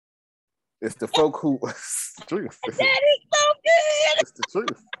me. It's the folk who... It's the truth. That is so good. It's the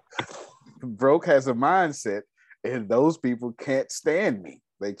truth. Broke has a mindset, and those people can't stand me.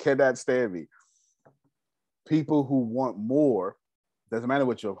 They cannot stand me. People who want more, doesn't matter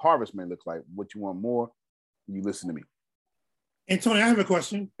what your harvest may look like, what you want more, you listen to me. And Tony, I have a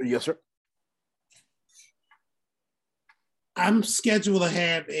question. Yes, sir. I'm scheduled to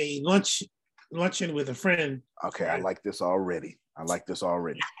have a luncheon with a friend. Okay, I like this already. Because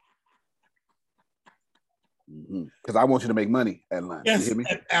I want you to make money at lunch. Yes, you hear me?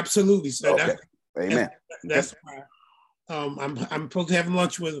 Absolutely. So okay. Amen. That's why I'm supposed to have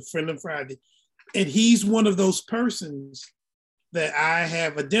lunch with a friend on Friday. And he's one of those persons that I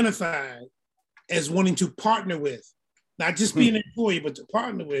have identified as wanting to partner with, not just be an employee, but to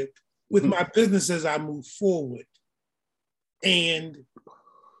partner with my business as I move forward. And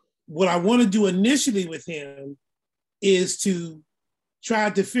what I want to do initially with him is to try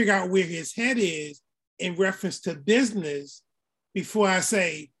to figure out where his head is in reference to business before I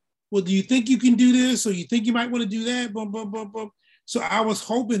say, well, do you think you can do this? Or you think you might want to do that? Boom, boom, boom, boom. So I was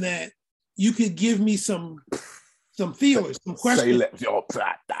hoping that you could give me some feelers, some questions.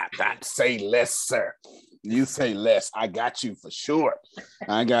 Say less, sir. You say less. I got you for sure.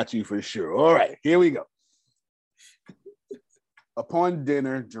 All right, here we go. Upon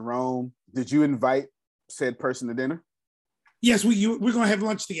dinner, Jerome, did you invite said person to dinner? Yes, we're gonna have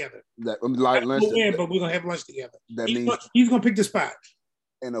lunch together. Lunch. But we're gonna have lunch together. That means he's gonna pick the spot.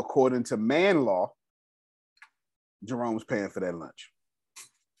 And according to man law, Jerome's paying for that lunch.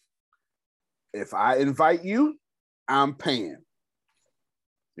 If I invite you, I'm paying.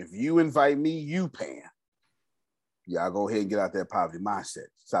 If you invite me, you paying. Y'all go ahead and get out that poverty mindset.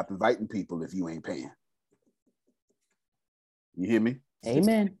 Stop inviting people if you ain't paying. You hear me?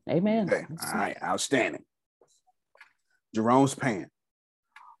 Amen. Amen. Okay. All right. Outstanding. Jerome's paying.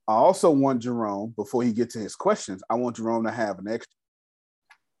 I also want Jerome, before he gets to his questions, I want Jerome to have an extra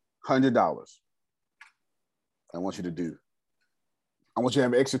 $100. I want you to do. I want you to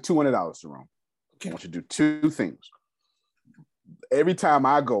have an extra $200, Jerome. Okay. I want you to do two things. Every time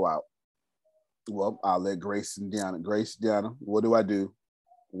I go out, well, I'll let Grace and Deanna. Grace, Deanna, what do I do?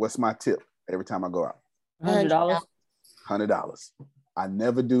 What's my tip every time I go out? $100. $100. I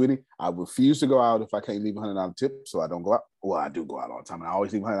never do any. I refuse to go out if I can't leave $100 tip, so I don't go out. Well, I do go out all the time, and I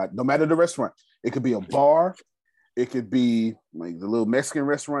always leave $100. No matter the restaurant. It could be a bar. It could be like the little Mexican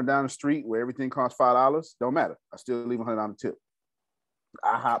restaurant down the street where everything costs $5. Don't matter. I still leave $100 tip.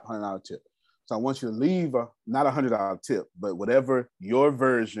 I hop $100 tip. So I want you to leave not $100 tip, but whatever your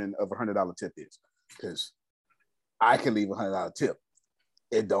version of $100 tip is, because I can leave $100 tip.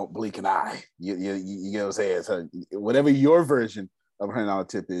 It don't blink an eye. You get what I'm saying? So whatever your version of $100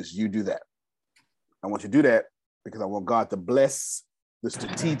 tip is, you do that. I want you to do that because I want God to bless the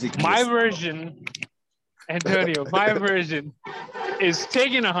strategic. My version, Antonio, my version is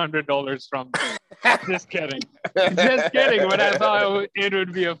taking $100 from them. Just kidding. Just kidding, but I thought it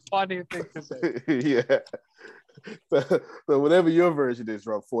would be a funny thing to say. Yeah. So whatever your version is,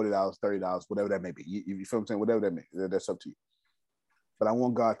 from $40, $30, whatever that may be. You feel what I'm saying? Whatever that may be, that's up to you. But I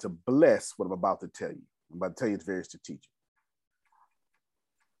want God to bless what I'm about to tell you. I'm about to tell you it's very strategic.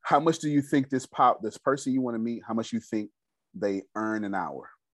 How much do you think this person you want to meet, how much you think they earn an hour?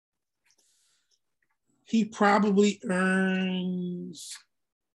 He probably earns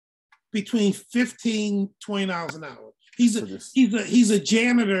between $15, $20 an hour. He's a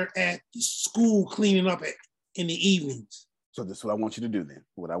janitor at school cleaning up in the evenings. So this is what I want you to do then.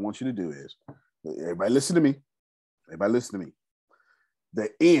 What I want you to do is, everybody listen to me. Everybody listen to me. The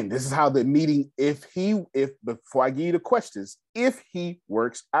end, this is how the meeting, if before I give you the questions, if he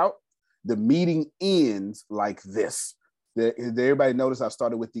works out, the meeting ends like this. Did everybody notice I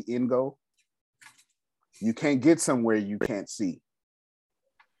started with the end goal? You can't get somewhere you can't see.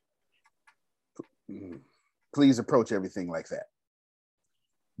 Please approach everything like that.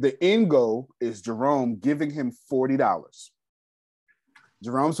 The end goal is Jerome giving him $40.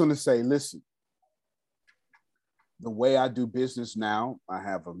 Jerome's going to say, listen, the way I do business now, I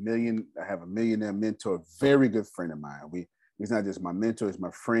have a millionaire mentor, very good friend of mine. He's not just my mentor, he's my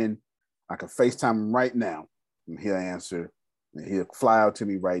friend. I can FaceTime him right now and he'll answer. And he'll fly out to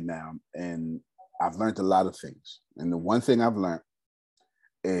me right now. And I've learned a lot of things. And the one thing I've learned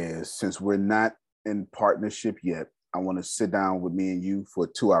is, since we're not in partnership yet, I want to sit down with me and you for a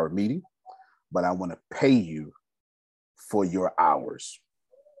 2-hour meeting, but I want to pay you for your hours.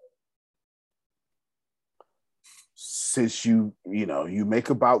 Since you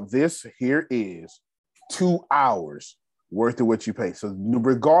make about this, here is 2 hours worth of what you pay. So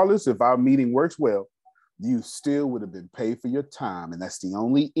regardless if our meeting works well, you still would have been paid for your time. And that's the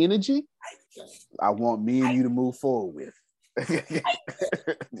only energy I want me and you to move forward with.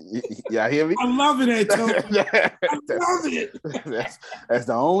 Y'all hear me? I love it, Antonio. I love it. That's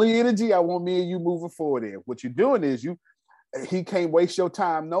the only energy I want me and you moving forward in. What you're doing is he can't waste your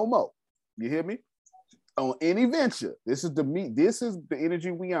time no more. You hear me? On any venture, this is the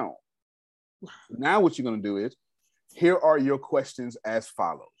energy we own. Now what you're going to do is, here are your questions as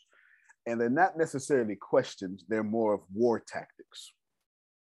follows. And they're not necessarily questions, they're more of war tactics.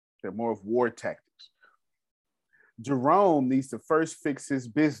 Jerome needs to first fix his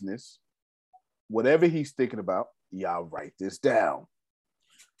business. Whatever he's thinking about, y'all write this down.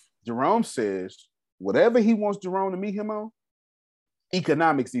 Jerome says, whatever he wants Jerome to meet him on,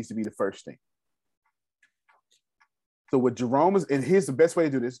 economics needs to be the first thing. So what Jerome is, and here's the best way to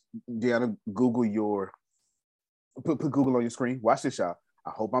do this, Deanna, put Google on your screen. Watch this, y'all.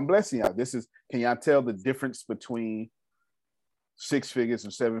 I hope I'm blessing y'all. Can y'all tell the difference between 6 figures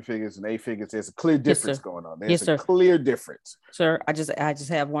and 7 figures and 8 figures? There's a clear difference going on. There's a clear difference. Sir, I just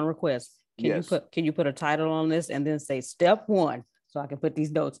have one request. Can you put a title on this and then say step 1 so I can put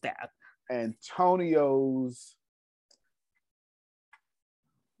these notes down? Antonio's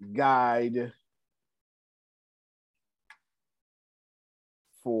guide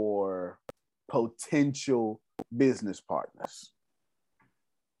for potential business partners.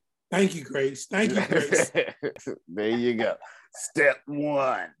 Thank you, Grace. Thank you, Grace. There you go. Step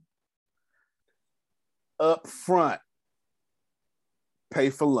 1. Up front, pay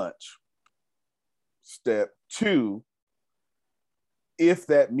for lunch. Step 2, if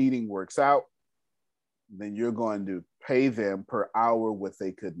that meeting works out, then you're going to pay them per hour what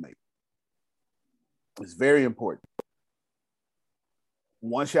they could make. It's very important.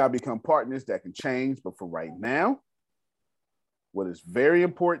 Once y'all become partners, that can change. But for right now, what is very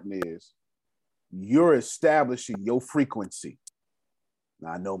important is you're establishing your frequency.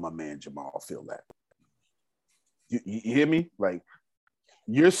 Now, I know my man Jamal feel that. You hear me? Like,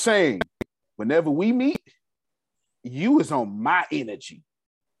 you're saying, whenever we meet, you is on my energy.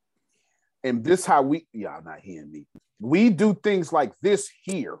 And this how y'all not hearing me. We do things like this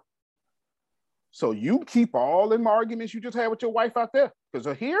here. So you keep all them arguments you just had with your wife out there.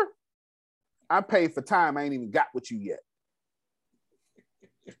 Because here, I paid for time. I ain't even got with you yet.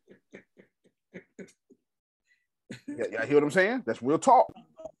 Y'all hear what I'm saying? That's real talk.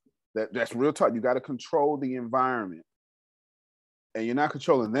 That's real talk. You got to control the environment. And you're not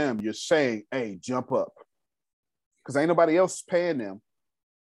controlling them. You're saying, hey, jump up. Because ain't nobody else paying them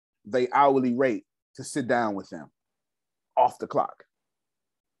they hourly rate to sit down with them off the clock.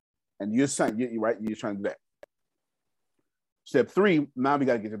 And you're saying, you're right, you're trying to do that. Step 3, now we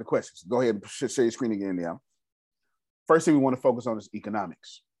got to get to the questions. Go ahead and share your screen again now. First thing we want to focus on is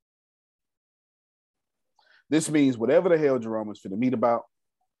economics. This means whatever the hell Jerome is finna meet about,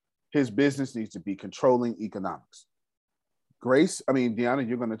 his business needs to be controlling economics. Deanna,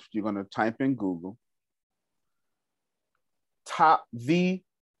 you're gonna type in Google the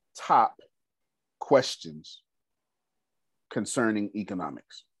top questions concerning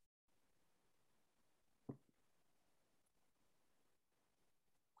economics.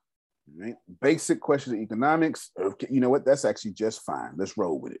 Right? Basic questions of economics. Okay, you know what? That's actually just fine. Let's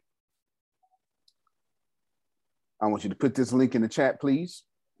roll with it. I want you to put this link in the chat, please,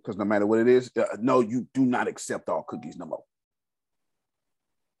 because no matter what it is, no, you do not accept all cookies no more.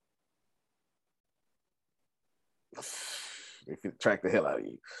 They can track the hell out of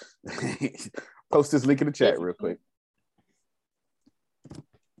you. Post this link in the chat real quick.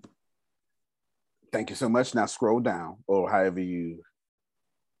 Thank you so much. Now scroll down, or however you.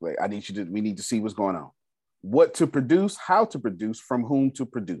 Like, we need to see what's going on. What to produce, how to produce, from whom to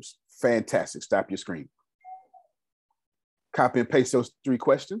produce. Fantastic. Stop your screen. Copy and paste those 3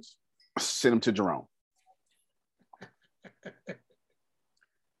 questions. Send them to Jerome.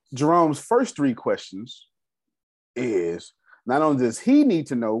 Jerome's first 3 questions is, not only does he need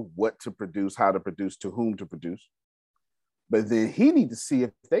to know what to produce, how to produce, to whom to produce, but then he needs to see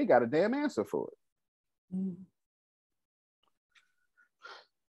if they got a damn answer for it.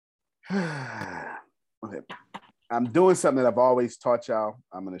 Okay. I'm doing something that I've always taught y'all.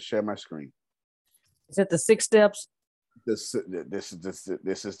 I'm going to share my screen. Is it the 6 steps? This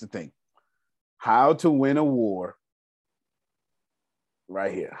is the thing. How to win a war.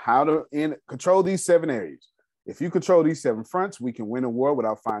 Right here. How to control these 7 areas. If you control these 7 fronts, we can win a war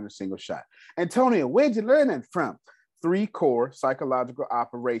without firing a single shot. Antonio, where'd you learn that from? 3 core psychological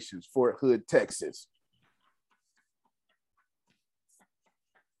operations, Fort Hood, Texas.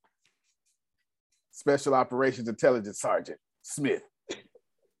 Special Operations Intelligence Sergeant Smith.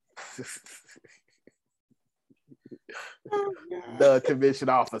 The commissioned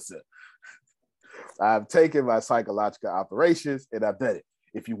officer. I've taken my psychological operations and I've done it.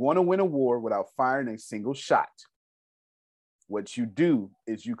 If you want to win a war without firing a single shot, what you do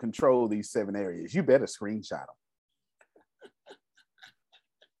is you control these 7 areas. You better screenshot them.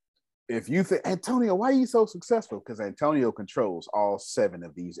 If you think, Antonio, why are you so successful? Because Antonio controls all 7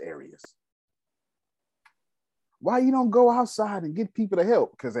 of these areas. Why you don't go outside and get people to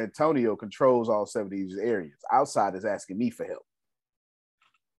help? Because Antonio controls all 7 of these areas. Outside is asking me for help.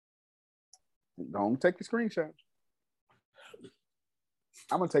 Don't take your screenshots.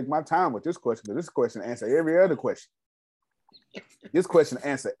 I'm going to take my time with this question, because this question answers every other question. This question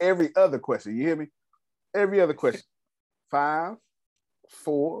answers every other question. You hear me? Every other question. 5,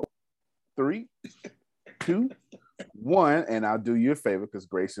 4, 3, 2, 1, and I'll do you a favor because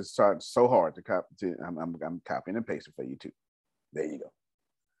Grace is trying so hard to copy. I'm copying and pasting for you too. There you go.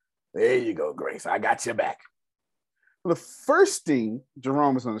 There you go, Grace. I got your back. Well, the first thing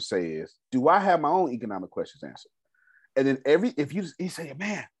Jerome is going to say is, do I have my own economic questions answered? And then if you say,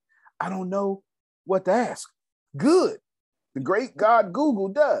 man, I don't know what to ask. Good. The great God Google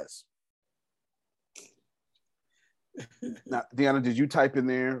does. Now, Deanna, did you type in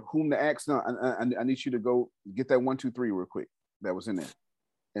there whom to ask? No, I need you to go get that 1, 2, 3 real quick. That was in there.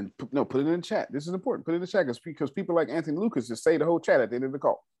 And put it in the chat. This is important. Put it in the chat because people like Anthony Lucas just say the whole chat at the end of the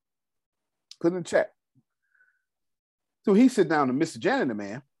call. Put in the chat. So he sit down to Mr. Jan and the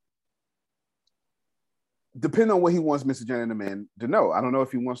Man. Depending on what he wants Mr. Jan and the Man to know. I don't know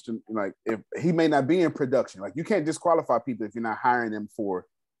if he wants to, like, if he may not be in production. Like, you can't disqualify people if you're not hiring them for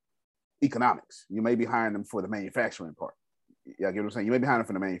economics. You may be hiring them for the manufacturing part. Yeah, I get what I'm saying? You may be hiring them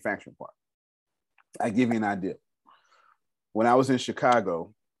for the manufacturing part. I give you an idea. When I was in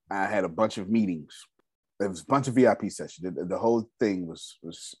Chicago, I had a bunch of meetings. There was a bunch of VIP sessions. The whole thing was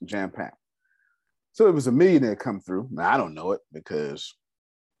jam-packed. So it was a millionaire come through. Now, I don't know it because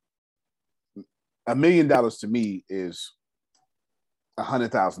 $1 million to me is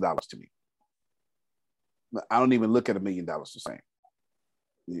 $100,000 to me. I don't even look at $1 million the same.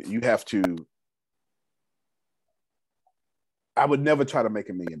 You have to. I would never try to make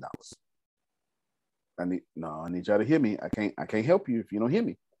 $1 million. I need y'all to hear me. I can't help you if you don't hear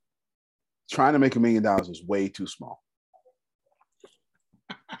me. Trying to make $1 million is way too small.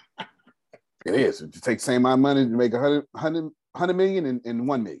 It is. It takes the same amount of money to make 100 million and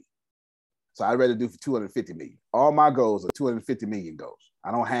 1 million. So I'd rather do for 250 million. All my goals are 250 million goals.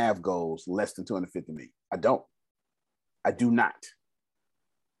 I don't have goals less than 250 million. I don't. I do not.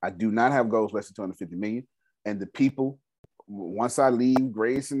 I do not have goals less than 250 million. And the people, once I leave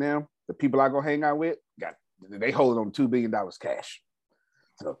Grace and them, the people I go hang out with, they hold on $2 billion cash.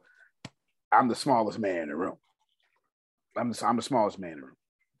 So I'm the smallest man in the room. I'm the smallest man in the room.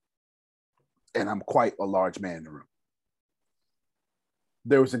 And I'm quite a large man in the room.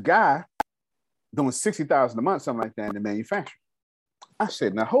 There was a guy doing $60,000 a month, something like that, in the manufacturing. I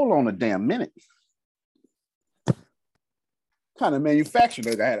said, now hold on a damn minute. What kind of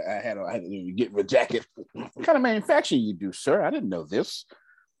manufacturing? I had to get a jacket. What kind of manufacturing you do, sir? I didn't know this.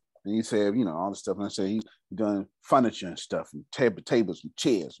 And he said, all the stuff. And I said, he's done furniture and stuff, and tables and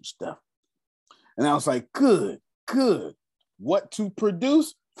chairs and stuff. And I was like, good. What to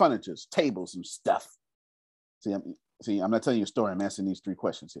produce? Furniture, tables, and stuff. See, I'm not telling you a story. I'm answering these 3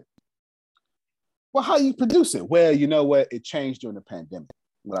 questions here. Well, how you produce it? Well, you know what? It changed during the pandemic.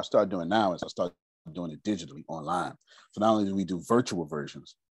 What I started doing now is I started doing it digitally online. So not only do we do virtual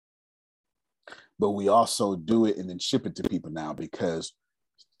versions, but we also do it and then ship it to people now because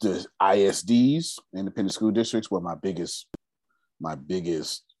the ISDs, independent school districts, were my biggest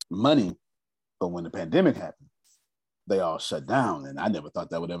money. But when the pandemic happened, they all shut down, and I never thought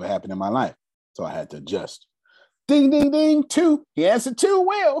that would ever happen in my life. So I had to adjust. Ding, ding, ding, 2. He answered 2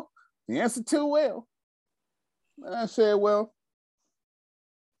 well. He answered 2 well. And I said, well,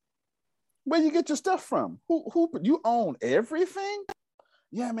 where you get your stuff from? Who you own everything?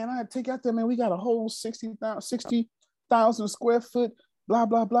 Yeah, man, I had to take out there, man. We got a whole 60,000 square foot, blah,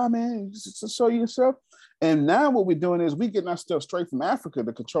 blah, blah, man, just to show you yourself. And now what we're doing is we're getting our stuff straight from Africa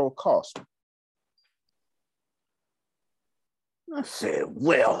to control cost. I said,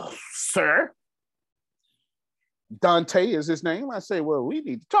 well, sir, Dante is his name. I say, well, we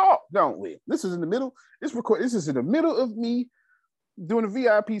need to talk, don't we? This is in the middle. This is in the middle of me doing a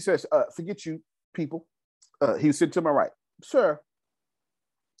VIP session. Forget you, people. He was sitting to my right. Sir,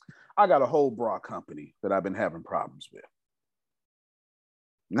 I got a whole bra company that I've been having problems with.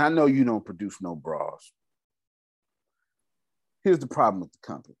 And I know you don't produce no bras. Here's the problem with the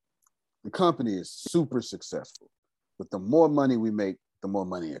company. The company is super successful. But the more money we make, the more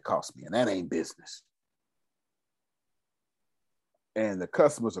money it costs me. And that ain't business. And the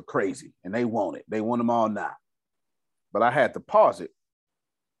customers are crazy and they want it. They want them all now. But I had to pause it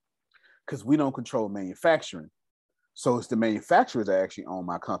because we don't control manufacturing. So it's the manufacturers that actually own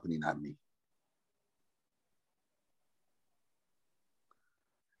my company, not me.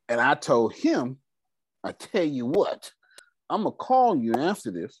 And I told him, I tell you what, I'm going to call you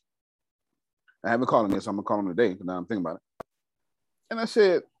after this. I haven't called him yet, so I'm going to call him today, but now I'm thinking about it. And I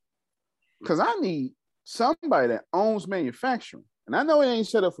said, because I need somebody that owns manufacturing. And I know it ain't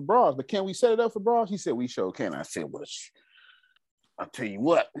set up for bras, but can we set it up for bras? He said, we sure can. I said, well, I'll tell you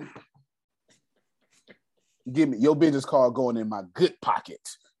what. Give me your business card going in my good pocket,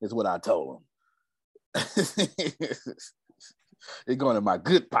 is what I told him. It's going in my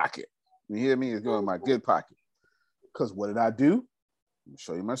good pocket. You hear me? It's going in my good pocket. Because what did I do? Let me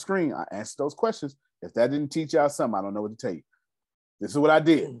show you my screen. I answered those questions. If that didn't teach y'all something, I don't know what to tell you. This is what I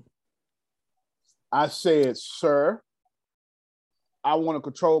did. I said, sir, I want to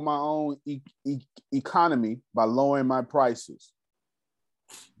control my own economy by lowering my prices.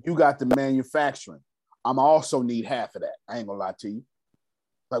 You got the manufacturing. I'm also need half of that. I ain't gonna lie to you.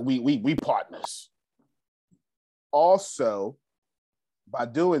 Like we partners. Also, by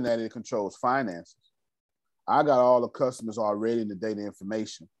doing that, it controls finances. I got all the customers already in the data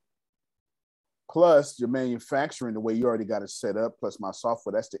information. Plus your manufacturing, the way you already got it set up, plus my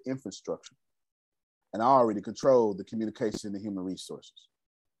software, that's the infrastructure. and I already control the communication and the human resources.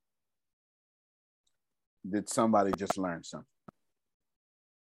 Did somebody just learn something?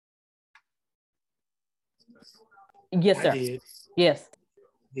 Yes, sir. I did. Yes.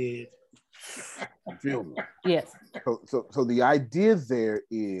 Did. You feel me? Yes. So the idea there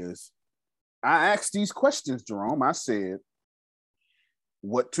is, I asked these questions, Jerome. I said,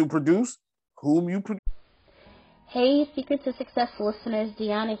 what to produce, whom you produce. Hey, Secrets of Success listeners,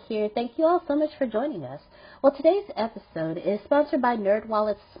 Deanna here. Thank you all so much for joining us. Well, today's episode is sponsored by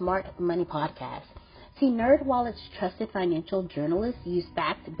NerdWallet's Smart Money Podcast. See, NerdWallet's trusted financial journalists use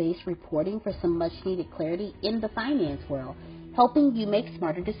fact-based reporting for some much-needed clarity in the finance world, helping you make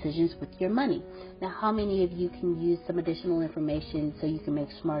smarter decisions with your money. Now, how many of you can use some additional information so you can make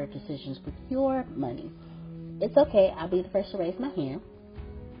smarter decisions with your money? It's okay. I'll be the first to raise my hand.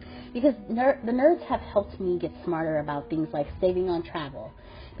 Because the nerds have helped me get smarter about things like saving on travel.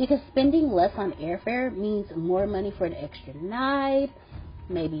 Because spending less on airfare means more money for an extra night,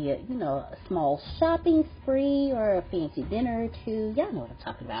 maybe a small shopping spree or a fancy dinner or two. Y'all know what I'm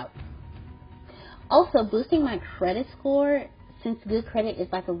talking about. Also, boosting my credit score, since good credit is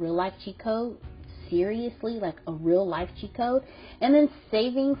like a real life cheat code, seriously, like a real life cheat code. And then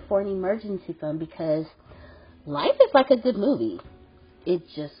saving for an emergency fund, because life is like a good movie. It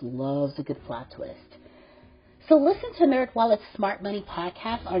just loves a good plot twist. So listen to NerdWallet's Smart Money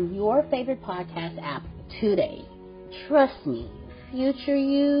Podcast on your favorite podcast app today. Trust me, future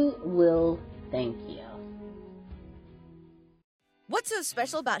you will thank you. What's so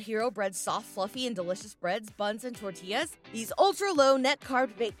special about Hero Bread's soft, fluffy, and delicious breads, buns, and tortillas? These ultra-low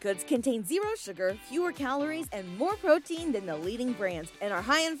net-carb baked goods contain zero sugar, fewer calories, and more protein than the leading brands, and are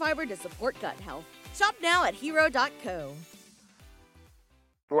high in fiber to support gut health. Shop now at hero.co.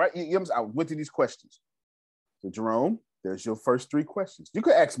 Right, I went to these questions. So, Jerome, there's your first 3 questions. You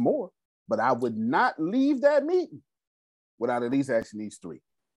could ask more, but I would not leave that meeting without at least asking these 3.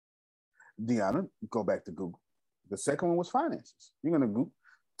 Deanna, go back to Google. The second one was finances. You're going to Google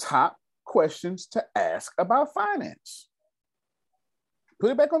top questions to ask about finance.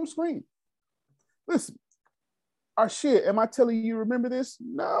 Put it back on the screen. Listen, shit, am I telling you remember this?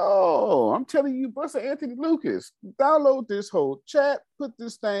 No, I'm telling you, Buster Anthony Lucas, download this whole chat, put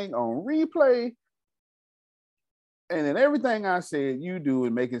this thing on replay, and then everything I said you do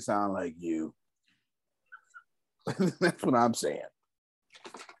and make it sound like you. That's what I'm saying.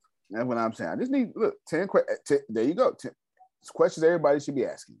 That's what I'm saying. I just need, 10 questions. There you go. 10 questions everybody should be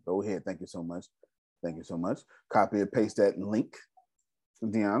asking. Go ahead. Thank you so much. Thank you so much. Copy and paste that link,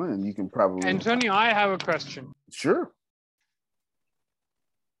 Deanna, and you can probably... Antonio, I have a question. Sure.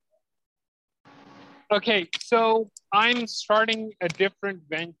 Okay, so I'm starting a different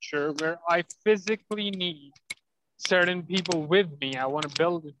venture where I physically need certain people with me. I want to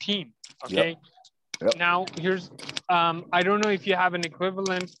build a team, okay? Yep. Now, here's, I don't know if you have an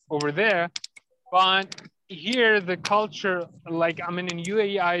equivalent over there, but here the culture, like I'm in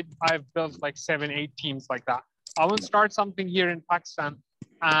UAE, I've built like 7-8 teams like that. I want to start something here in Pakistan.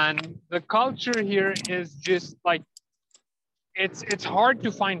 And the culture here is just like, it's hard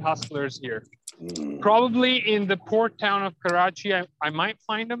to find hustlers here. Probably in the port town of Karachi, I might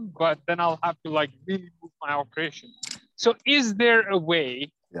find them, but then I'll have to like really move my operation. So is there a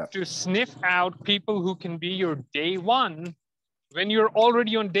way to sniff out people who can be your day one when you're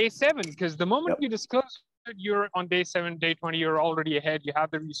already on day 7? Because the moment you disclose that you're on day 7, day 20, you're already ahead, you have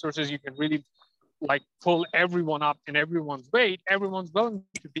the resources, you can really like pull everyone up in everyone's weight, everyone's willing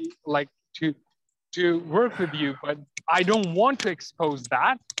to be like to work with you. But I don't want to expose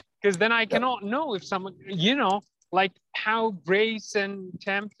that, because then I cannot know if someone, like how Grace and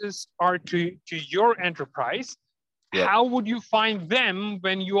Tempest are to your enterprise. How would you find them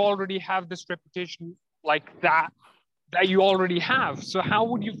when you already have this reputation like that you already have? So how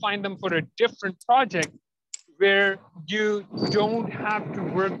would you find them for a different project where you don't have to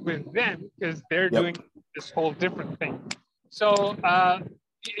work with them because they're doing this whole different thing? So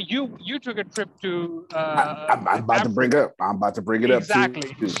you took a trip to I'm about to bring up. I'm about to bring it up.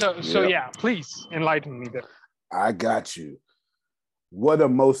 Exactly. So yeah, please enlighten me there. I got you. What a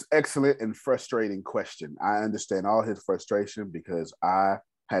most excellent and frustrating question. I understand all his frustration because I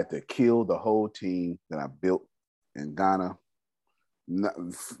had to kill the whole team that I built in Ghana.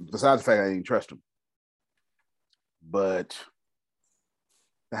 Besides the fact I didn't trust them. But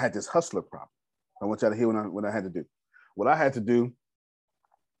I had this hustler problem. I want y'all to hear what I had to do. What I had to do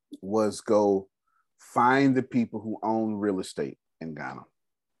was go find the people who own real estate in Ghana.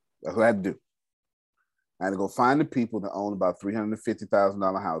 That's what I had to do. I had to go find the people that own about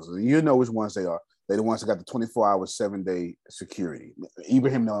 $350,000 houses. And you know which ones they are. They're the ones that got the 24-hour, 7-day security.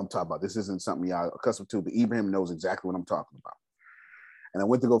 Ibrahim knows what I'm talking about. This isn't something y'all are accustomed to, but Ibrahim knows exactly what I'm talking about. And I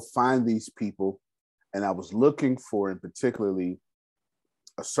went to go find these people, and I was looking for, in particularly,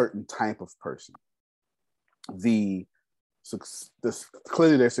 a certain type of person. Clearly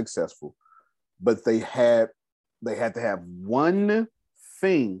they're successful, but they had to have one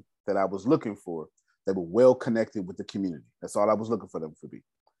thing that I was looking for that were well connected with the community. That's all I was looking for them to be.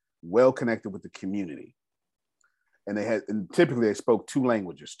 Well connected with the community. And typically they spoke 2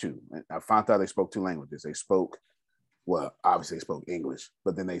 languages too. And I found out they spoke 2 languages. They spoke, well, obviously they spoke English,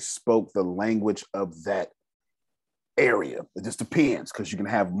 but then they spoke the language of that area. It just depends, because you can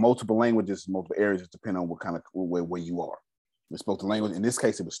have multiple languages in multiple areas depending on what kind of where you are. They spoke the language. In this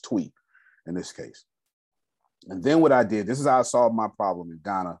case, it was Twi. In this case, and then what I did. This is how I solved my problem in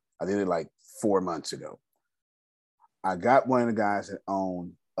Ghana. I did it like 4 months ago. I got one of the guys that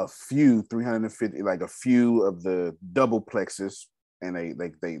owned a few 350, like a few of the double plexes, and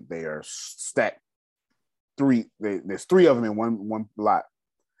they are stacked. There's 3 of them in one lot,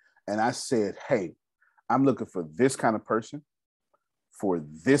 and I said, hey, I'm looking for this kind of person for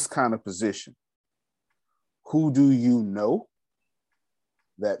this kind of position. Who do you know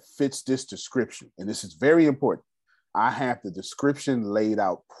that fits this description? And this is very important. I have the description laid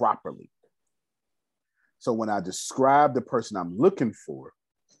out properly. So when I describe the person I'm looking for,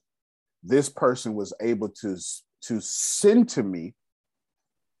 this person was able to send to me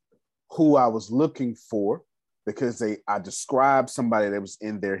who I was looking for, because I described somebody that was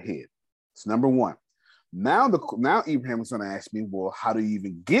in their head. It's number one. Now Ibrahim was going to ask me, well, how do you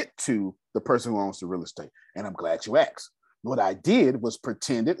even get to the person who owns the real estate? And I'm glad you asked. What I did was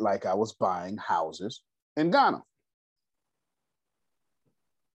pretended like I was buying houses in Ghana.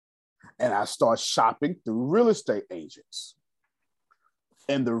 And I started shopping through real estate agents.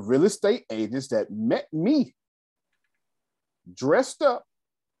 And the real estate agents that met me dressed up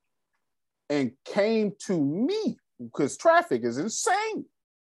and came to me, because traffic is insane,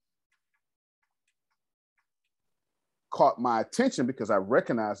 caught my attention because I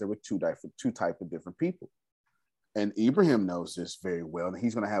recognized there were two types of different people. And Ibrahim knows this very well, and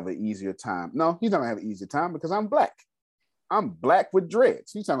he's going to have an easier time. No, he's not going to have an easier time because I'm black. I'm black with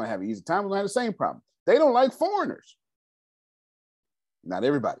dreads. He's not going to have an easy time. We're going to have the same problem. They don't like foreigners. Not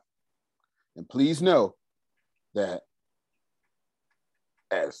everybody. And please know that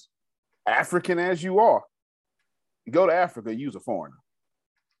as African as you are, you go to Africa, use a foreigner.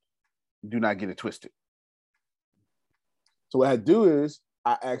 Do not get it twisted. So what I do is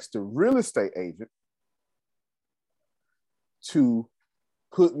I ask the real estate agent to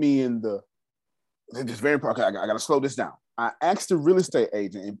put me in the, it's very important. I got to slow this down. I asked the real estate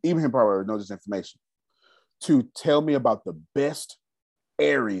agent, and Ibrahim probably knows this information, to tell me about the best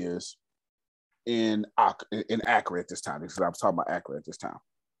areas in Accra at this time, because I was talking about Accra at this time.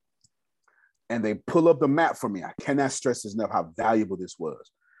 And they pull up the map for me. I cannot stress this enough how valuable this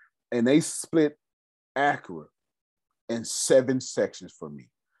was. And they split Accra in 7 sections for me.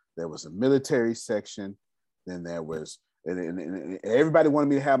 There was a military section, then there was, and everybody wanted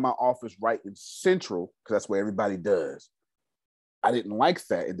me to have my office right in Central, because that's where everybody does. I didn't like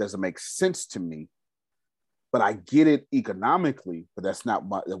that. It doesn't make sense to me, but I get it economically, but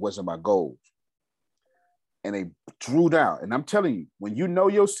that wasn't my goal. And they drew down, and I'm telling you, when you know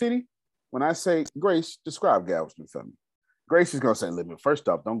your city, when I say, Grace, describe Galveston for me, Grace is going to say, Living, first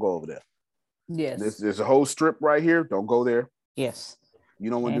off, don't go over there. Yes. There's a whole strip right here. Don't go there. Yes. You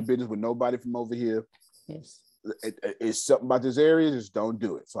don't want to do business with nobody from over here. Yes. It's something about this area, just don't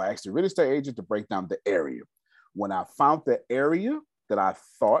do it. So I asked the real estate agent to break down the area. When I found the area that I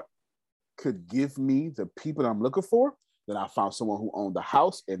thought could give me the people that I'm looking for, then I found someone who owned the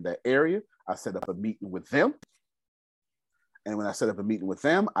house in that area. I set up a meeting with them. And when I set up a meeting with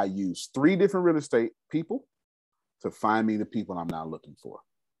them, I used 3 different real estate people to find me the people I'm now looking for.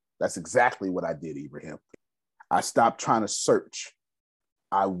 That's exactly what I did, Ibrahim. I stopped trying to search.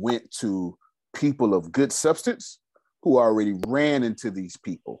 I went to people of good substance who already ran into these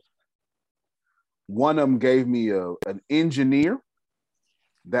people. One of them gave me an engineer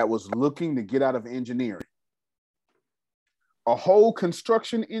that was looking to get out of engineering. A whole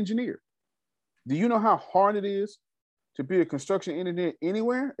construction engineer. Do you know how hard it is to be a construction engineer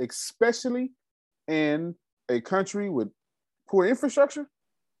anywhere, especially in a country with poor infrastructure?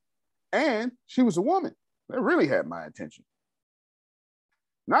 And she was a woman. That really had my attention.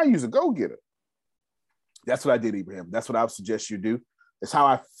 Now use a go-getter. That's what I did, Ibrahim. That's what I would suggest you do. It's how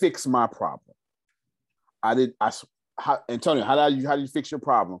I fix my problem. Antonio, how do you fix your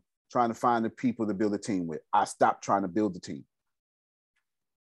problem? Trying to find the people to build a team with. I stopped trying to build the team.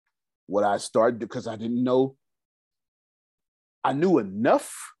 what I started, because I didn't know, I knew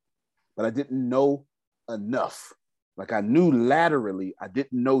enough, but I didn't know enough. Like I knew laterally, I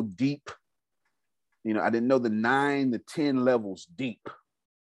didn't know deep. You know, I didn't know the 9 to 10 levels deep.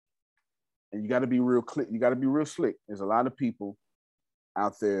 And you got to be real clear. You got to be real slick. There's a lot of people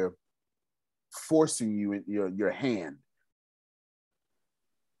out there forcing you in your hand.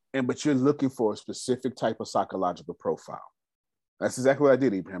 But you're looking for a specific type of psychological profile. That's exactly what I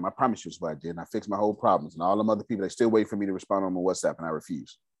did, Abraham. I promise you that's what I did. And I fixed my whole problems. And all them other people, they still wait for me to respond on my WhatsApp, and I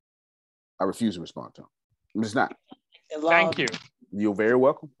refuse. I refuse to respond to them. I'm just not. Thank you. You're very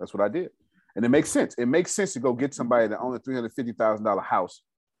welcome. That's what I did. And it makes sense. It makes sense to go get somebody that owns a $350,000 house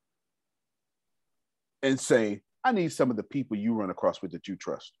and say, I need some of the people you run across with that you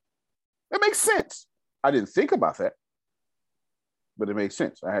trust. It makes sense. I didn't think about that, but it makes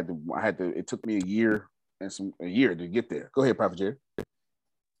sense. I had to, it took me a year to get there. Go ahead, Prophet Jerry.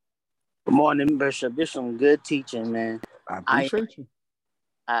 Good morning, Bishop. This is some good teaching, man. I appreciate you.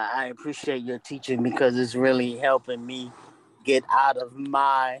 I appreciate your teaching because it's really helping me get out of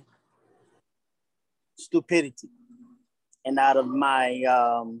my stupidity and out of my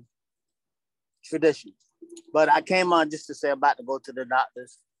tradition. But I came on just to say I'm about to go to the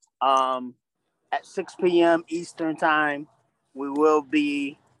doctors. At 6 p.m. Eastern time, we will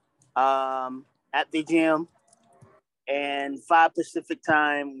be at the gym, and 5 Pacific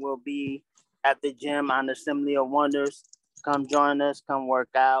time will be at the gym on Assembly of Wonders. Come join us, come work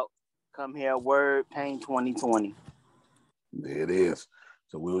out, come hear Word Pain 2020. There it is.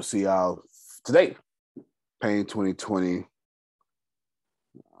 So we will see y'all today. Pain 2020.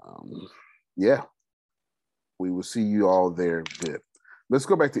 Yeah. We will see you all there. Good. Let's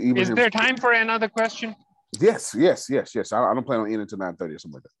go back to Ibrahim. Is there time for another question? Yes. I don't plan on ending until 9:30 or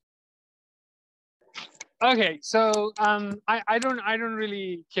something like that. Okay, so I don't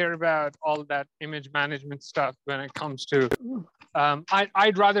really care about all that image management stuff when it comes to.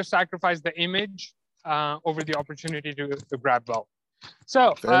 I'd rather sacrifice the image over the opportunity to grab wealth.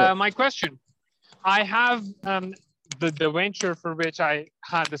 So my question, I have the venture for which I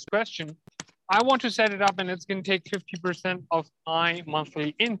had this question. I want to set it up, and it's going to take 50% of my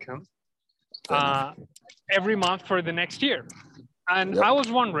monthly income every month for the next year. And I was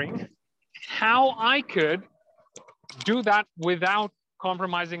wondering how I could do that without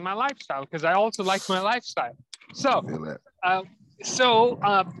compromising my lifestyle, because I also like my lifestyle. So,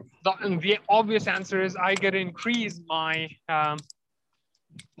 the obvious answer is I get to increase my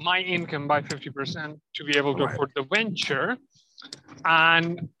my income by 50% to be able to afford the venture.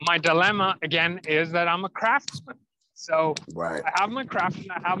 And my dilemma again is that I'm a craftsman. So I have my craft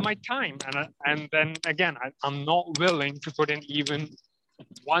and I have my time, and then again I'm not willing to put in even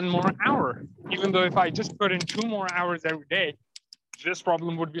 1 more hour, even though if I just put in 2 more hours every day, this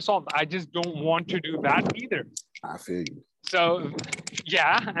problem would be solved. I just don't want to do that either. I feel you. So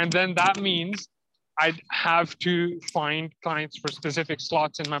yeah, and then that means I'd have to find clients for specific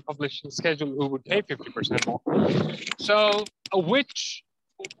slots in my publishing schedule who would pay 50% more. So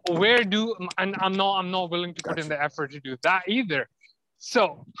and I'm not willing to put in the effort to do that either.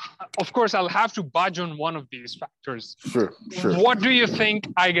 So, of course, I'll have to budge on one of these factors. Sure. What do you think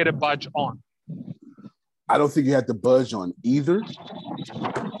I get a budge on? I don't think you have to budge on either.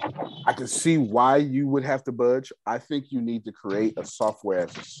 I can see why you would have to budge. I think you need to create a software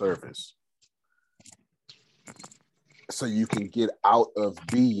as a service so you can get out of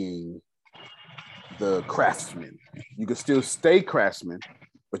being the craftsman. You can still stay craftsman,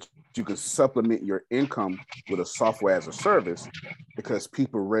 but you can supplement your income with a software as a service because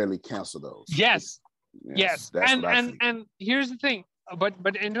people rarely cancel those. Yes. And here's the thing, but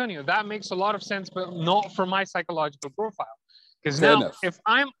Antonio, that makes a lot of sense, but not for my psychological profile. Because now if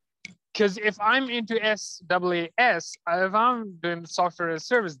I'm into SaaS, if I'm doing software as a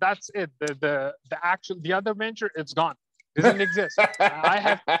service, that's it. The other venture, it's gone. Doesn't exist.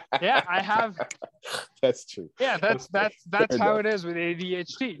 I have. That's true. Yeah, that's how it is with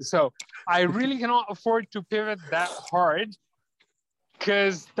ADHD. So I really cannot afford to pivot that hard,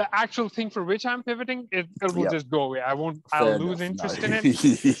 because the actual thing for which I'm pivoting, it will just go away. I'll lose interest in it.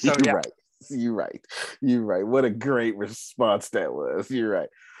 So, You're right. What a great response that was. You're right.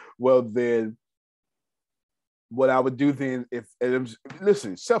 Well, then, what I would do then,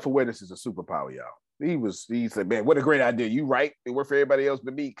 listen, self-awareness is a superpower, y'all. He said, man, what a great idea. You right. It worked for everybody else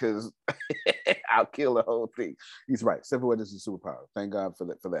but me, because I'll kill the whole thing. He's right. Self-awareness is a superpower. Thank God for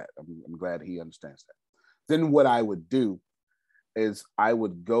that. I'm glad he understands that. Then what I would do is I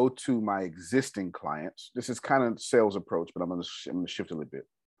would go to my existing clients. This is kind of sales approach, but I'm going to shift a little bit.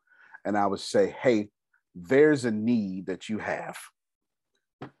 And I would say, hey, there's a need that you have.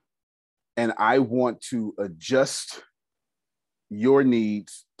 and I want to adjust your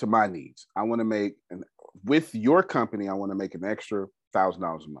needs to my needs. I want to make, with your company, I want to make an extra $1,000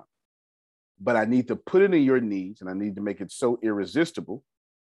 a month. But I need to put it in your needs, and I need to make it so irresistible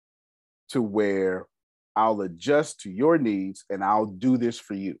to where I'll adjust to your needs and I'll do this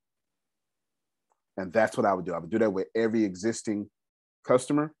for you. And that's what I would do. I would do that with every existing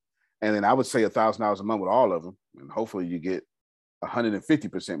customer. And then I would say $1,000 a month with all of them. And hopefully you get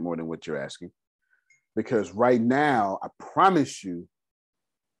 150% more than what you're asking. Because right now, I promise you,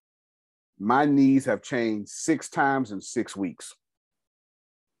 my needs have changed 6 times in 6 weeks.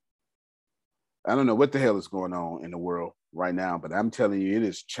 I don't know what the hell is going on in the world right now, but I'm telling you, it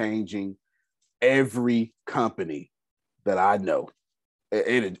is changing every company that I know.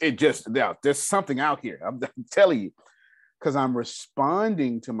 It just, there's something out here. I'm telling you, because I'm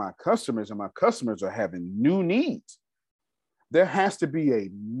responding to my customers, and my customers are having new needs. There has to be a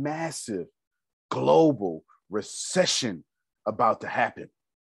massive global recession about to happen,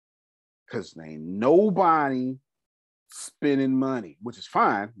 because there ain't nobody spending money, which is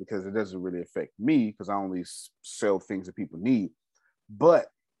fine because it doesn't really affect me because I only sell things that people need. But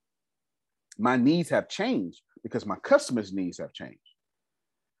my needs have changed because my customers' needs have changed.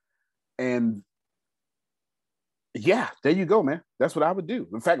 And yeah, there you go, man. That's what I would do.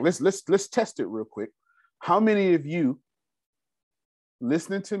 In fact, let's test it real quick. How many of you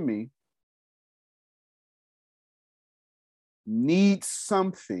listening to me need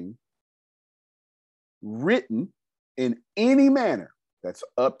something written in any manner that's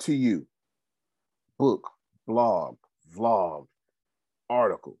up to you? Book, blog, vlog,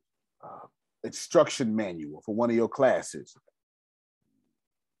 article, instruction manual for one of your classes,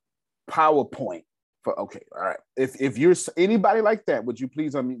 PowerPoint for, okay, all right. If you're anybody like that, would you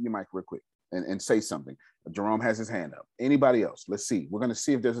please unmute your mic real quick and say something? Jerome has his hand up. Anybody else? Let's see. We're going to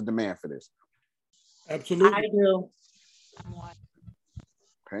see if there's a demand for this. Absolutely. I do.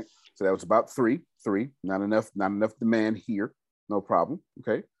 Okay. So that was about three. Not enough demand here. No problem.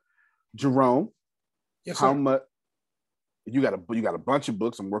 Okay. Jerome. Yes, sir. How much? You got a bunch of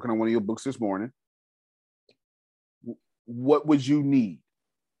books. I'm working on one of your books this morning. What would you need?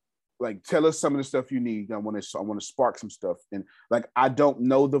 Like, tell us some of the stuff you need. I want to spark some stuff. And like, I don't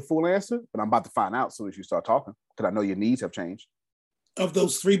know the full answer, but I'm about to find out as soon as you start talking, because I know your needs have changed. Of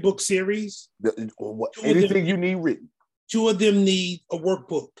those 3-book series, anything you need written. 2 of them need a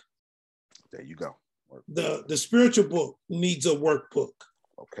workbook. There you go. The spiritual book needs a workbook.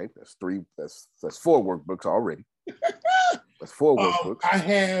 Okay, that's 3. That's 4 workbooks already. That's 4 workbooks. I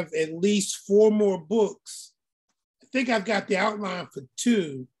have at least 4 more books. I think I've got the outline for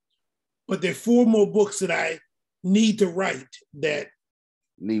 2, but there are 4 more books that I need to write that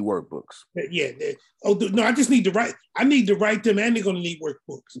need workbooks. Yeah. No, I just need to write. I need to write them, and they're going to need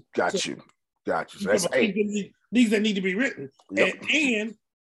workbooks. Got you. So that's 8. These that need to be written. Yep. And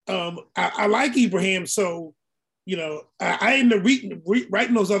I like Ibrahim, so I end up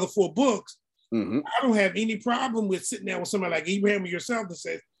writing those other 4 books. Mm-hmm. I don't have any problem with sitting down with somebody like Ibrahim or yourself that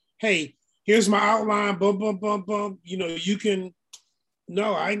says, "Hey, here's my outline. Bum bum bum bum. You can."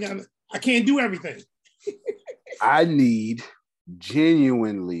 No, I can't do everything. I need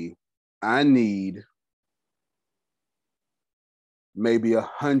maybe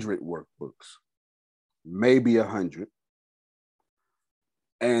 100 workbooks, maybe 100.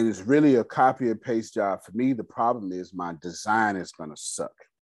 And it's really a copy and paste job for me. The problem is my design is going to suck.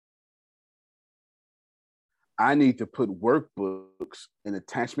 I need to put workbooks in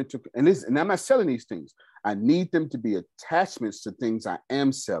attachment to, and I'm not selling these things. I need them to be attachments to things I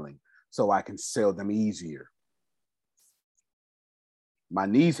am selling so I can sell them easier. My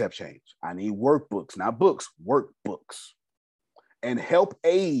needs have changed. I need workbooks, not books, workbooks, and help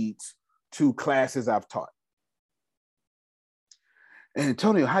aids to classes I've taught. And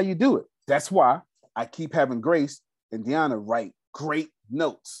Antonio, how you do it? That's why I keep having Grace and Deanna write great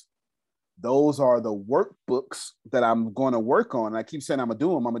notes. Those are the workbooks that I'm going to work on. And I keep saying I'm going to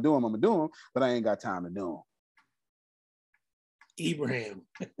do them, but I ain't got time to do them. Ibrahim.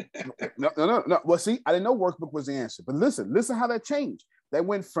 No. Well, see, I didn't know workbook was the answer. But listen how that changed. That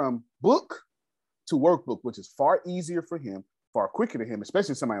went from book to workbook, which is far easier for him, far quicker to him,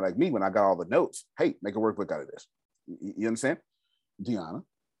 especially somebody like me when I got all the notes. Hey, make a workbook out of this. You understand? Deanna,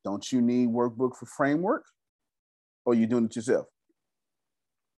 don't you need workbook for framework? Or are you doing it yourself?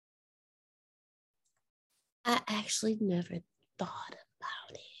 I actually never thought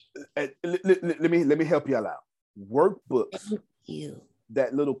about it. Let me help y'all out. Workbooks,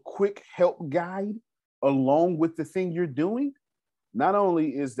 that little quick help guide along with the thing you're doing, not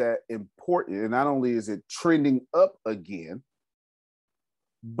only is that important and not only is it trending up again,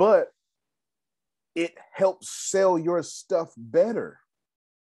 but it helps sell your stuff better.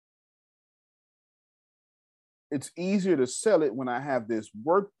 It's easier to sell it when I have this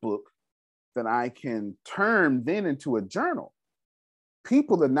workbook that I can turn then into a journal.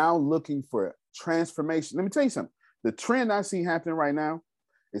 People are now looking for transformation. Let me tell you something. The trend I see happening right now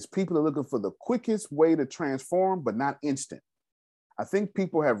is people are looking for the quickest way to transform, but not instant. I think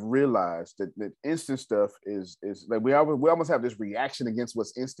people have realized that instant stuff is like we almost have this reaction against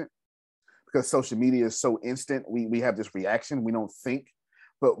what's instant because social media is so instant. We have this reaction. We don't think,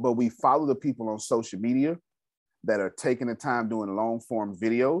 but we follow the people on social media that are taking the time doing long form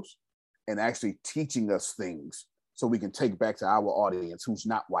videos and actually teaching us things so we can take back to our audience who's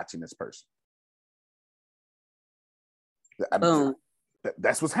not watching this person. Boom.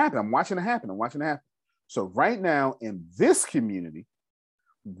 That's what's happening. I'm watching it happen. So right now in this community,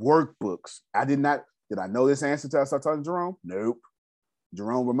 workbooks. Did I know this answer until I started talking to Jerome? Nope.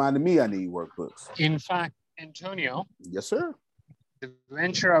 Jerome reminded me I need workbooks. In fact, Antonio. Yes, sir. The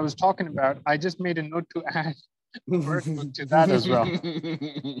venture I was talking about, I just made a note to add a workbook to that as well.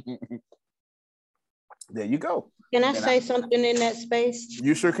 There you go. Can I say something in that space?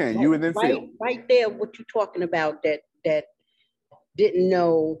 You sure can. You and then Phil. Right there, what you're talking about that didn't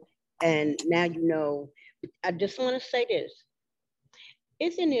know and now you know. I just want to say this.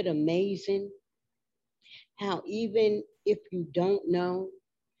 Isn't it amazing how even if you don't know,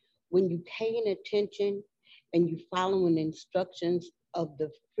 when you're paying attention and you're following instructions of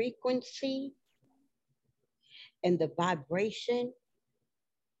the frequency and the vibration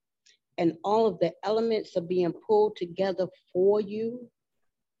and all of the elements are being pulled together for you,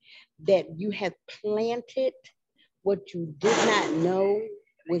 that you have planted what you did not know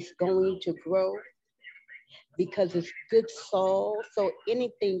was going to grow because it's good soil. So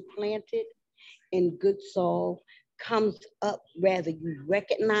anything planted in good soil comes up whether you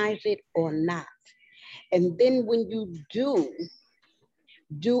recognize it or not. And then when you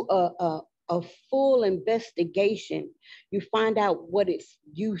do a full investigation, you find out what its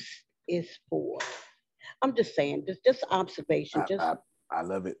use is for. I'm just saying, just observation. I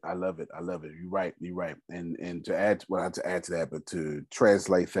love it. You're right. And to add to that, but to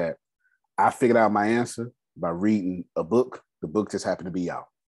translate that, I figured out my answer by reading a book. The book just happened to be y'all.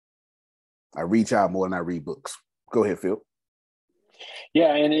 I read y'all more than I read books. Go ahead, Phil.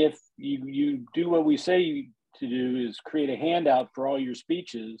 Yeah, and if you do what we say to do is create a handout for all your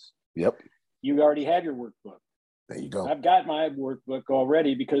speeches. Yep. You already have your workbook. There you go. I've got my workbook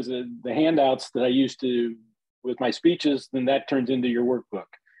already because of the handouts that I used to with my speeches, then that turns into your workbook.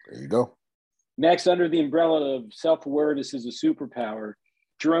 There you go. Next, under the umbrella of self-awareness is a superpower.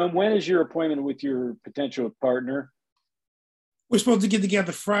 Jerome, when is your appointment with your potential partner? We're supposed to get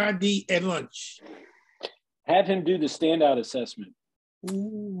together Friday at lunch. Have him do the standout assessment.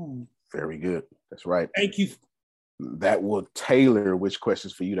 Ooh, very good. That's right. Thank you. That will tailor which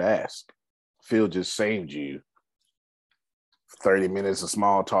questions for you to ask. Phil just saved you 30 minutes of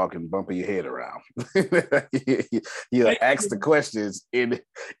small talk and bumping your head around. you ask the questions in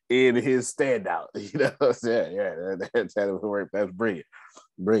his standout. You know what I'm saying? Yeah, that's how it works. That's brilliant.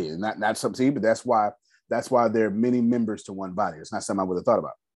 Not something, but that's why there are many members to one body. It's not something I would have thought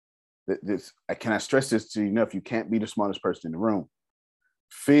about. I cannot stress this to you enough. You can't be the smartest person in the room.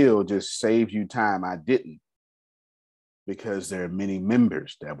 Phil just saved you time. I didn't, because there are many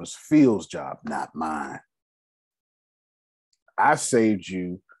members. That was Phil's job, not mine. I saved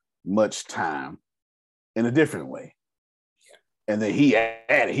you much time in a different way. And then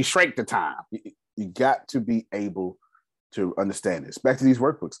he shrank the time. You got to be able to understand this. Back to these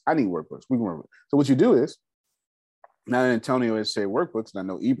workbooks. I need workbooks. So what you do is, now that Antonio has said workbooks, and I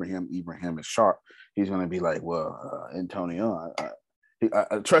know Ibrahim is sharp. He's going to be like, well, Antonio,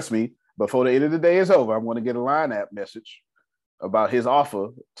 trust me, before the end of the day is over, I'm going to get a line app message about his offer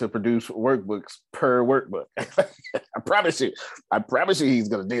to produce workbooks per workbook. I promise you he's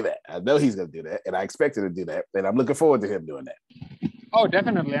going to do that. I know he's going to do that, and I expect him to do that, and I'm looking forward to him doing that. Oh,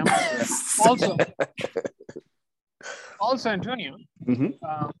 definitely. Also, Antonio,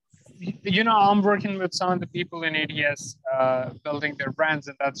 I'm working with some of the people in ADS building their brands,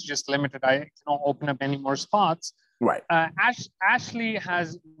 and that's just limited. I cannot open up any more spots. Right. Ashley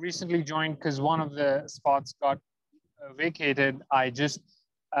has recently joined because one of the spots got vacated. I just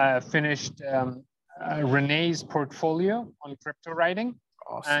finished Renee's portfolio on crypto writing.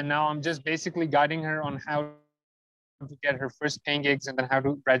 Awesome. And now I'm just basically guiding her on how to get her first paying gigs and then how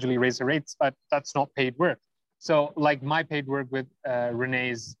to gradually raise her rates, but that's not paid work. So like my paid work with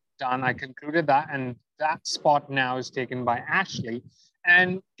Renee's done, I concluded that, and that spot now is taken by Ashley.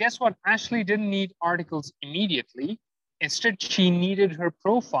 And guess what? Ashley didn't need articles immediately. Instead, she needed her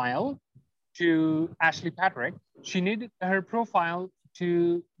profile to Ashley Patrick. She needed her profile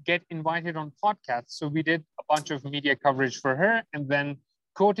to get invited on podcasts. So we did a bunch of media coverage for her and then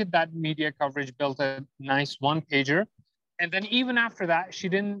quoted that media coverage, built a nice one-pager. And then even after that, she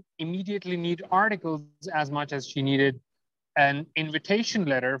didn't immediately need articles as much as she needed an invitation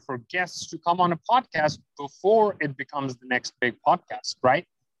letter for guests to come on a podcast before it becomes the next big podcast, right?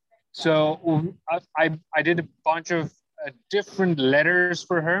 So I did a bunch of different letters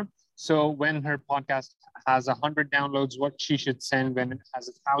for her. So when her podcast has 100 downloads, what she should send. When it has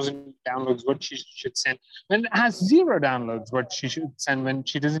 1,000 downloads, what she should send. When it has 0 downloads, what she should send. When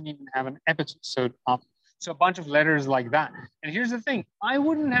she doesn't even have an episode up. So a bunch of letters like that. And here's the thing. I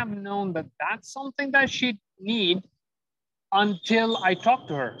wouldn't have known that that's something that she'd need until I talked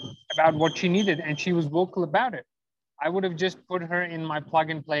to her about what she needed. And she was vocal about it. I would have just put her in my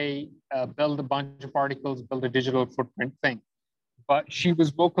plug and play, build a bunch of articles, build a digital footprint thing. But she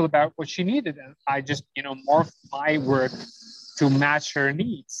was vocal about what she needed. And I just, morphed my work to match her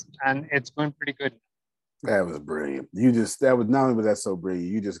needs. And it's going pretty good. That was brilliant. That was not only that's so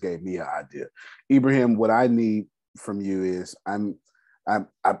brilliant, you just gave me an idea. Ibrahim, what I need from you is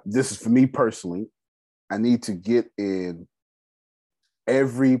this is for me personally. I need to get in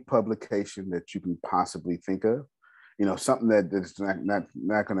every publication that you can possibly think of. Something that's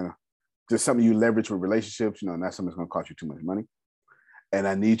not gonna, just something you leverage with relationships, not something that's gonna cost you too much money. And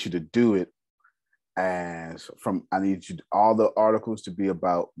I need you to do it I need all the articles to be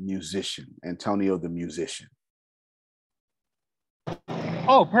about musician, Antonio the musician.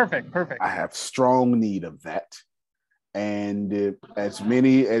 Oh, perfect. I have strong need of that. And as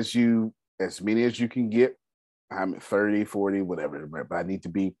many as you can get, I'm 30, 40, whatever, but I need to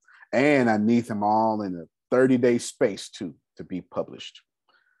be, and I need them all in a 30-day space to be published.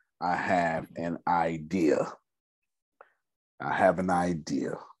 I have an idea.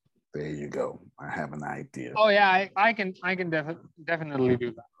 There you go. I have an idea. Oh yeah, I can definitely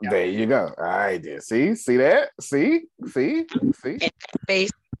do that. Yeah. There you go. Idea. See that? See.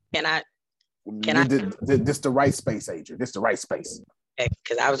 Space. Can I? This the right space, Adrian. This the right space.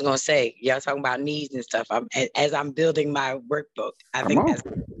 Because I was gonna say, y'all talking about needs and stuff. As I'm building my workbook, I think that's.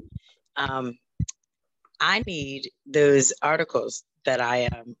 I need those articles that I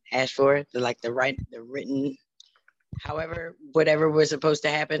asked for, the written, however, whatever was supposed to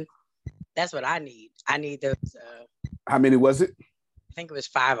happen. That's what I need. I need those. How many was it? I think it was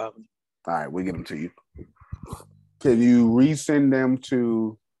 5 of them. All right, we'll get them to you. Can you resend them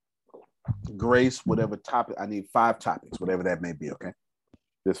to Grace, whatever topic? I need 5 topics, whatever that may be, okay?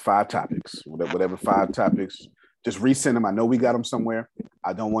 There's 5 topics, whatever 5 topics. Just resend them. I know we got them somewhere.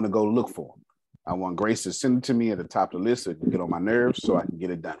 I don't want to go look for them. I want Grace to send it to me at the top of the list so it can get on my nerves so I can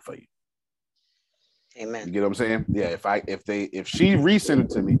get it done for you. Amen. You get what I'm saying? Yeah, if she resend it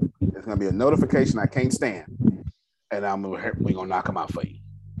to me, it's gonna be a notification I can't stand, and we're gonna knock them out for you.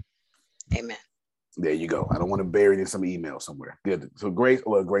 Amen. There you go. I don't want to bury it in some email somewhere. Good. So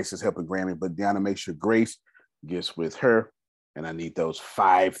Grace is helping Grammy, but Deanna, make sure Grace gets with her, and I need those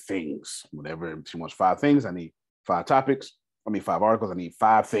 5 things. Whatever she wants, 5 things. I need 5 topics. 5 articles. I need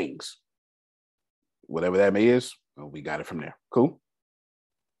 5 things. Whatever that may is, we got it from there. Cool.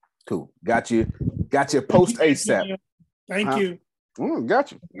 Got you post ASAP. Thank you.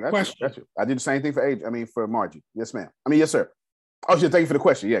 Got you. I did the same thing for Margie. Yes, ma'am. Yes, sir. Oh, shit, thank you for the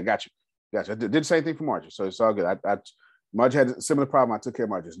question. Yeah, got you. I did the same thing for Margie, so it's all good. Margie had a similar problem. I took care of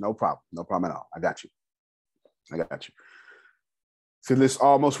Margie. No problem at all. I got you. So let's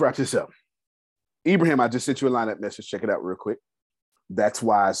almost wrap this up. Ibrahim, I just sent you a lineup message. Check it out real quick. That's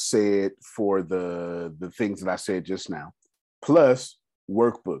why I said for the things that I said just now. Plus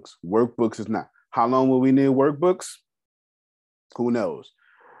workbooks. Workbooks is not. How long will we need workbooks? Who knows?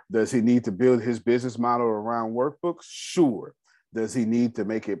 Does he need to build his business model around workbooks? Sure. Does he need to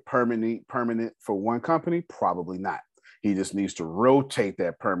make it permanent for one company? Probably not. He just needs to rotate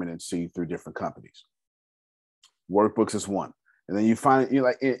that permanency through different companies. Workbooks is one. And then you find,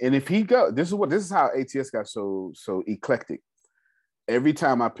 and if he go, this is how ATS got so eclectic. Every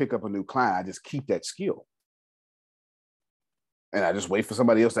time I pick up a new client, I just keep that skill. And I just wait for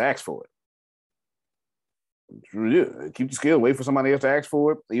somebody else to ask for it. Yeah, keep the skill, wait for somebody else to ask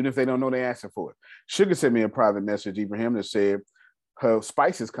for it, even if they don't know they're asking for it. Sugar sent me a private message, Ibrahim, that said her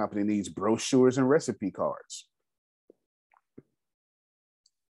spices company needs brochures and recipe cards.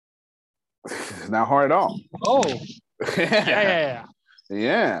 It's not hard at all. Oh, yeah.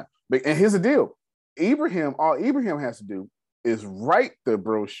 And here's the deal. All Ibrahim has to do is write the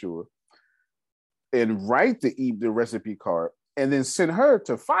brochure and write the recipe card and then send her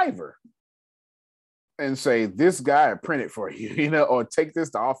to Fiverr. and say, this guy printed for you, you know, or take this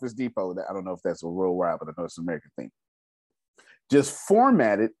to Office Depot. I don't know if that's a worldwide, but I know it's an American thing. Just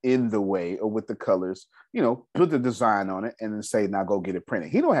format it in the way or with the colors, you know, put the design on it and then say, now go get it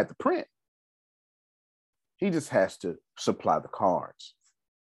printed. He don't have to print. He just has to supply the cards.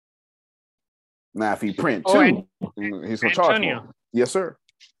 Now, if he print too, he's going to charge more. Yes, sir.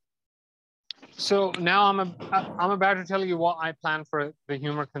 So now I'm about to tell you what I plan for the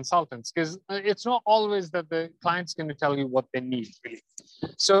humor consultants, because it's not always that the client's going to tell you what they need, really.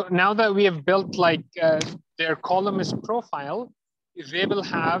 So now that we have built like their columnist profile, they will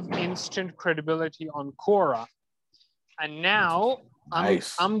have instant credibility on Quora. And now I'm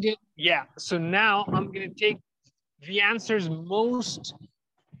going to take the answers most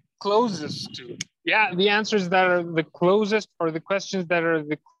closest to, the answers that are the closest, or the questions that are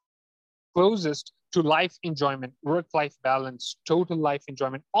the closest to life enjoyment, work-life balance, total life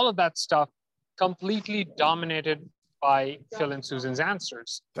enjoyment, all of that stuff completely dominated by Phil and Susan's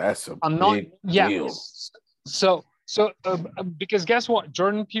answers. That's a big deal. So because guess what?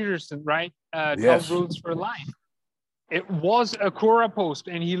 Jordan Peterson, right? 12 Rules for Life. It was a Quora post,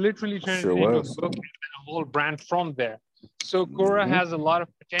 and he literally turned it into a book and a whole brand from there. So Quora has a lot of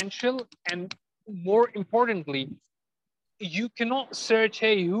potential, and more importantly, you cannot search,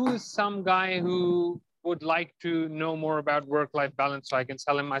 hey, who is some guy who would like to know more about work-life balance so I can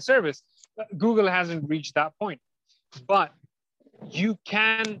sell him my service? Google hasn't reached that point. But you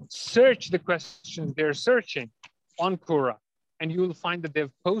can search the questions they're searching on Quora, and you will find that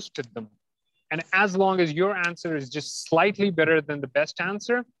they've posted them. And as long as your answer is just slightly better than the best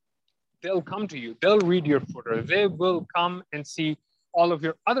answer, they'll come to you. They'll read your footer. They will come and see all of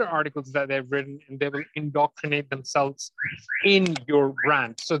your other articles that they've written, and they will indoctrinate themselves in your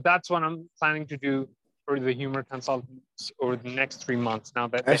brand. So that's what I'm planning to do for the humor consultants over the next 3 months, now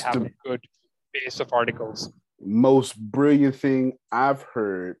that they have a good base of articles. Most brilliant thing I've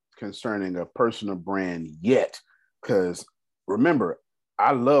heard concerning a personal brand yet, because remember,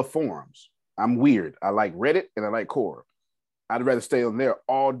 I love forums. I'm weird. I like Reddit and I like Quora. I'd rather stay on there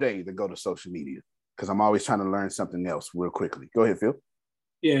all day than go to social media, because I'm always trying to learn something else real quickly. Go ahead, Phil.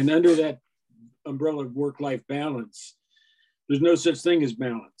 Yeah, and under that umbrella of work-life balance, there's no such thing as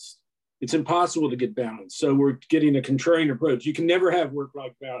balance. It's impossible to get balance. So we're getting a contrarian approach. You can never have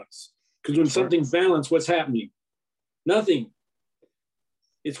work-life balance, because when something's balanced, what's happening? Nothing.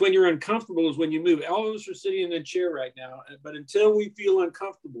 It's when you're uncomfortable is when you move. All of us are sitting in a chair right now, but until we feel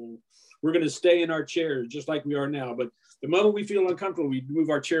uncomfortable, we're going to stay in our chairs just like we are now. But the moment we feel uncomfortable, we move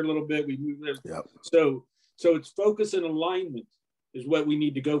our chair a little bit. We move it. Yep. So it's focus and alignment is what we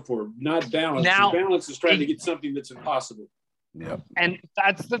need to go for, not balance. Now, balance is trying to get something that's impossible. Yep. And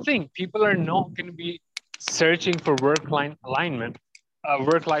that's the thing. People are not going to be searching for work-life alignment.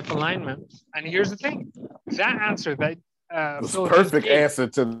 And here's the thing. That answer that was perfect answer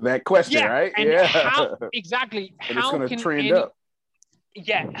to that question, right? And how, exactly. And how it's going to trend up.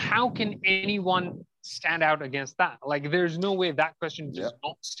 Yeah. How can anyone stand out against that? Like, there's no way that question does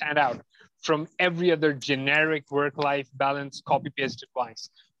not stand out from every other generic work-life balance copy-paste advice.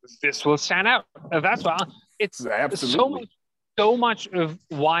 This will stand out. That's why it's so much of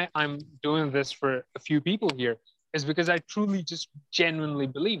why I'm doing this for a few people here is because I truly just genuinely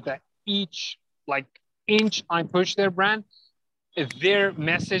believe that each inch I push their brand, their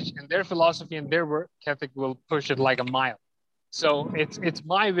message and their philosophy and their work ethic will push it like a mile. So it's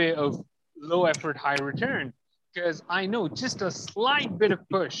my way of low effort, high return, because I know just a slight bit of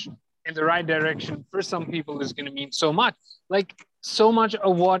push in the right direction for some people is going to mean so much. Like so much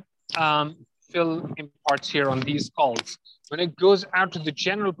of what Phil imparts here on these calls, when it goes out to the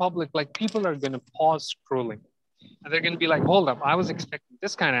general public, like people are going to pause scrolling. And they're going to be like, hold up, I was expecting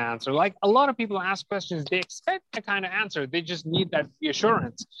this kind of answer. Like a lot of people ask questions, they expect that kind of answer. They just need that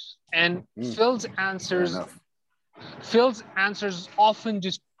reassurance. And Phil's answers often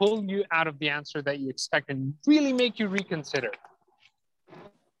just pull you out of the answer that you expect and really make you reconsider.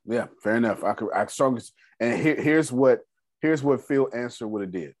 Yeah, fair enough. I strongly, and here's what Phil answer would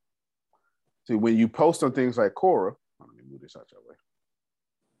have did. See, when you post on things like Quora, let me move this out your way.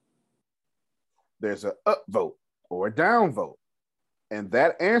 There's an upvote or a downvote, and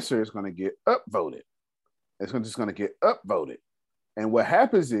that answer is going to get upvoted. It's just going to get upvoted. And what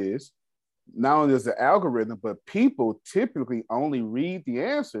happens is, not only is the algorithm, but people typically only read the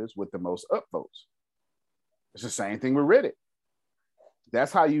answers with the most upvotes. It's the same thing with Reddit.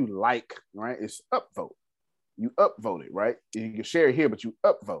 That's how you like, right? It's upvote. You upvote it, right? You can share it here, but you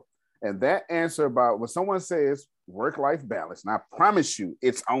upvote. And that answer about when someone says work-life balance, and I promise you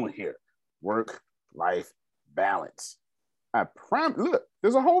it's on here, work-life balance. I promise, look,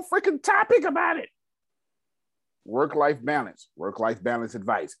 there's a whole freaking topic about it. work-life balance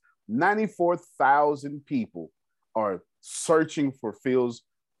advice. 94,000 people are searching for Phil's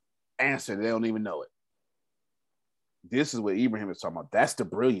answer. They don't even know it. This is what Ibrahim is talking about. That's the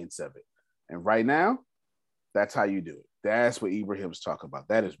brilliance of it. And right now, that's how you do it. That's what Ibrahim's talking about.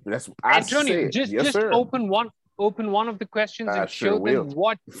 That's Antonio, just open one of the questions and show them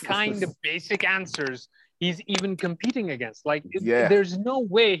what kind of basic answers he's even competing against. Like, there's no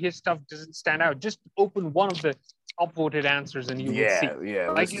way his stuff doesn't stand out. Just open one of the upvoted answers and you will see.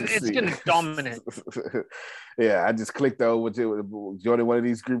 Like, it's going to dominate. I just clicked over to joining one of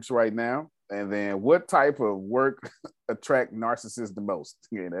these groups right now. And then, what type of work attract narcissists the most?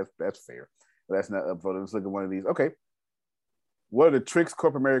 Yeah, that's fair. But that's not upvoted. Let's look at one of these. Okay. What are the tricks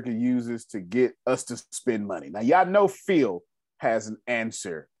corporate America uses to get us to spend money? Now, y'all know Phil has an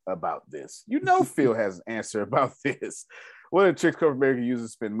answer about this. You know Phil has an answer about this. What are the tricks corporate America uses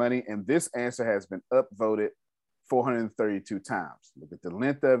to spend money? And this answer has been upvoted 432 times. Look at the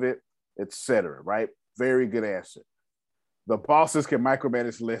length of it, etc. Right? Very good answer. The bosses can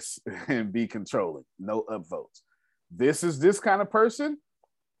micromanage lists and be controlling. No upvotes. This is this kind of person.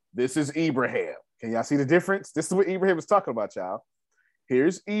 This is Ibrahim. Can y'all see the difference? This is what Ibrahim is talking about, y'all.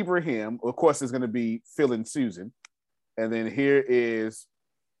 Here's Ibrahim. Of course, there's going to be Phil and Susan. And then here is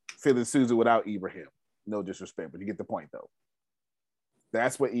Phil and Susan without Ibrahim. No disrespect, but you get the point, though.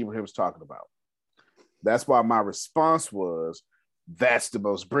 That's what Ibrahim's talking about. That's why my response was, that's the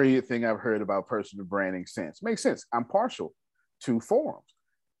most brilliant thing I've heard about personal branding since. Makes sense. I'm partial to forums.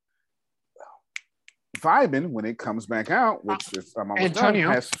 Vibin, when it comes back out, which is I'm almost Antonio,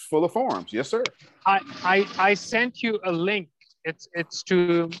 done, has full of forums. Yes, sir. I sent you a link. It's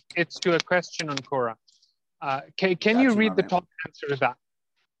to a question on Quora. Can you read the top answer to that?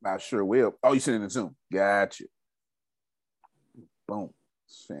 I sure will. Oh, you sent it in the Zoom. Gotcha. Boom.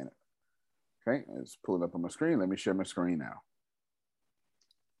 Send it. Okay, it's pulling up on my screen. Let me share my screen now.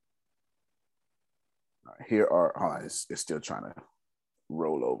 All right, here are. Hold on, it's still trying to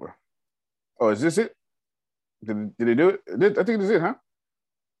roll over. Oh, is this it? Did it do it? I think this is it, huh?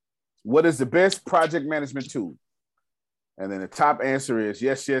 What is the best project management tool? And then the top answer is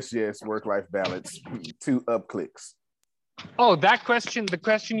yes, work-life balance. 2 up clicks. Oh, that question, the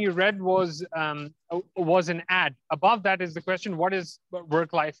question you read was an ad. Above that is the question, what is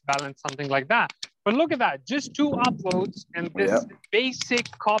work-life balance? Something like that. But look at that, just 2 uploads and this basic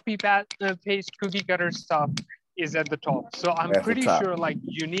copy paste cookie cutter stuff is at the top. So I'm pretty sure like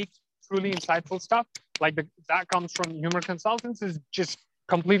unique, truly insightful stuff, like that comes from Humor Consultants is just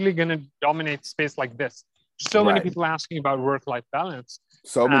completely going to dominate space like this. So many people asking about work-life balance.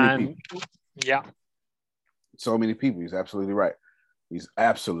 So many people. Yeah. So many people. He's absolutely right. He's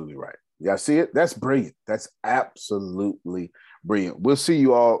absolutely right. Y'all see it? That's brilliant. That's absolutely brilliant. We'll see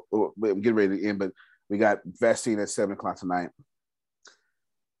you all. We're getting ready to end, but we got Vastine at 7:00 tonight.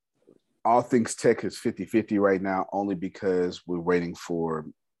 All Things Tech is 50-50 right now, only because we're waiting for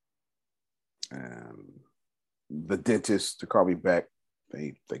the dentist to call me back.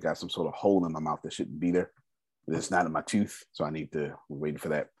 They got some sort of hole in my mouth that shouldn't be there. It's not in my tooth, so we're waiting for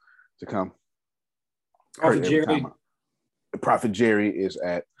that to come. Prophet Jerry is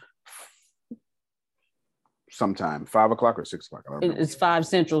at sometime 5 o'clock or 6 o'clock. It's 5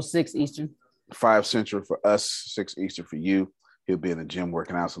 Central, 6 Eastern. 5 Central for us, 6 Eastern for you. He'll be in the gym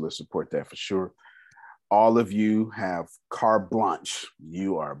working out, so let's support that for sure. All of you have carte blanche.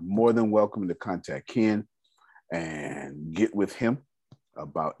 You are more than welcome to contact Ken and get with him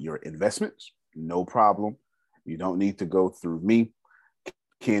about your investments. No problem. You don't need to go through me.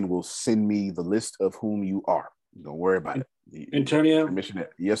 Ken will send me the list of whom you are. Don't worry about it. Antonio?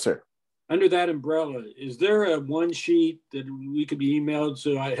 Yes, sir. Under that umbrella, is there a one sheet that we could be emailed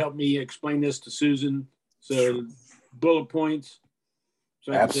so help me explain this to Susan? So bullet points.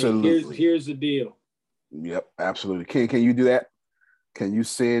 So absolutely. Say, here's the deal. Yep, absolutely. Can you do that? Can you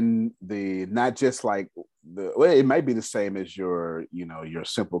send not just like it might be the same as your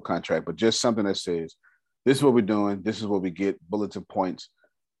simple contract, but just something that says, this is what we're doing, this is what we get, bulletin points.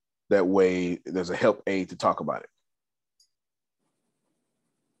 That way there's a help aid to talk about it.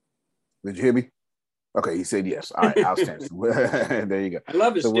 Did you hear me? Okay, he said yes. All right, outstanding. There you go. I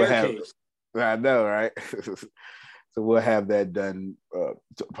love his staircase. I know, right? So we'll have that done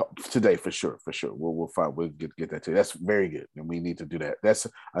today for sure. We'll get that to you. That's very good, and we need to do that. That's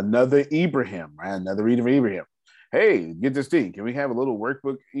another Ibrahim, right? Another Ibrahim. Hey, get this thing. Can we have a little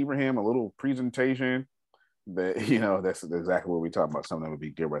workbook, Ibrahim? A little presentation? That that's exactly what we're talking about. Something that would be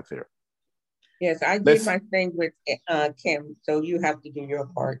good right there. Yes, I did my thing with Kim, so you have to do your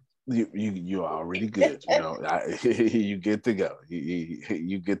part. You're already good. You get to go.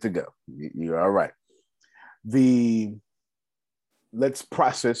 You get to go. You're all right. Let's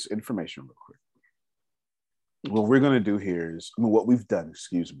process information real quick. What we're going to do here is, what we've done,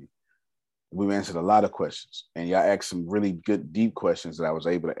 we've answered a lot of questions, and y'all asked some really good, deep questions that I was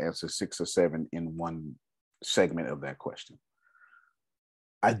able to answer 6 or 7 in one segment of that question.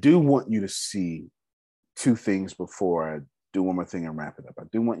 I do want you to see 2 things before I do one more thing and wrap it up. I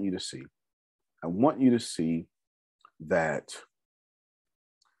want you to see that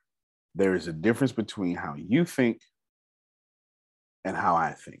there is a difference between how you think and how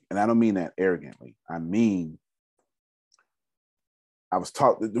I think. And I don't mean that arrogantly. I mean,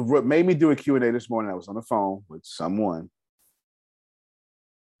 what made me do a Q&A this morning, I was on the phone with someone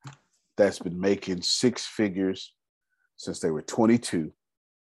that's been making 6 figures since they were 22.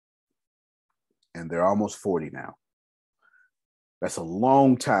 And they're almost 40 now. That's a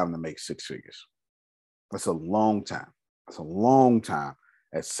long time to make 6 figures. That's a long time. That's a long time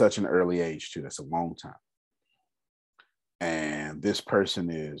at such an early age, too. That's a long time. And this person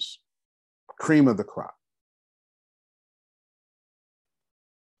is cream of the crop.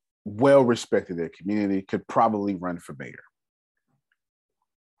 Well respected in their community, could probably run for mayor.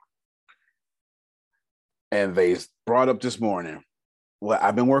 And they brought up this morning, well,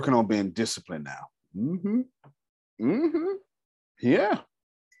 I've been working on being disciplined now. Yeah.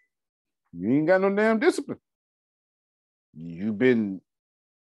 You ain't got no damn discipline. You've been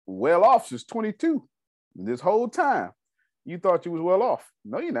well off since 22. This whole time, you thought you was well off.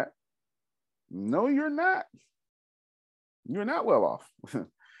 No, you're not. No, you're not. You're not well off.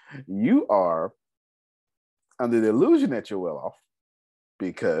 You are under the illusion that you're well off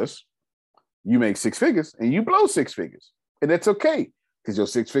because you make 6 figures and you blow 6 figures. And that's okay because your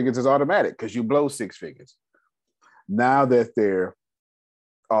 6 figures is automatic because you blow 6 figures. Now that they're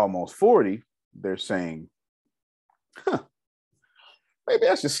almost 40, they're saying, maybe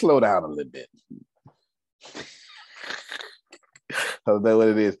I should slow down a little bit. I don't know what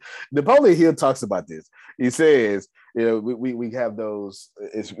it is. Napoleon Hill talks about this. He says, we have those,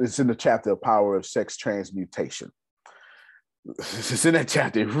 it's in the chapter of Power of Sex Transmutation. It's in that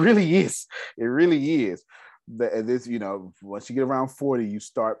chapter. It really is. It really is. This, once you get around 40, you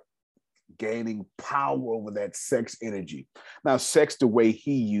start gaining power over that sex energy. Now, sex, the way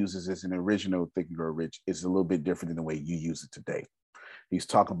he uses it in original Think and Grow Rich, is a little bit different than the way you use it today. He's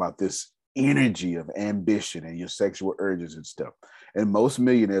talking about this energy of ambition and your sexual urges and stuff. And most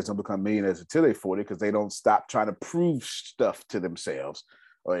millionaires don't become millionaires until they're 40 because they don't stop trying to prove stuff to themselves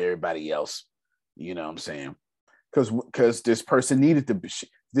or everybody else. You know what I'm saying? Because this person needed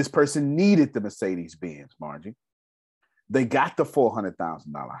the Mercedes Benz, Margie. They got the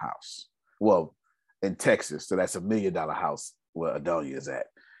 $400,000 house. Well, in Texas, so that's $1 million house where Adonia is at.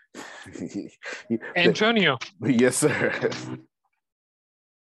 Antonio. Yes, sir.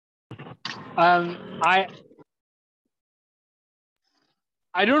 I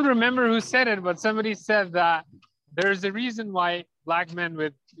don't remember who said it, but somebody said that there's a reason why Black men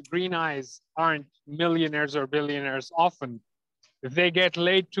with green eyes aren't millionaires or billionaires often. If they get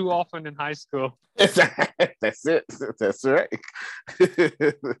laid too often in high school. That's it. That's right.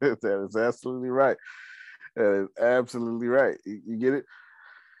 That is absolutely right. That is absolutely right. You get it?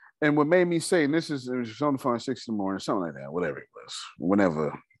 And what made me say, and it was on the phone at 6 in the morning, something like that, whatever it was,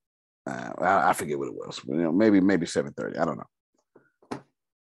 whenever, I forget what it was, but maybe 7:30, I don't know.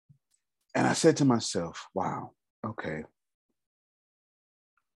 And I said to myself, wow, okay.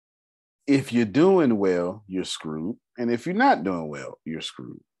 If you're doing well, you're screwed. And if you're not doing well, you're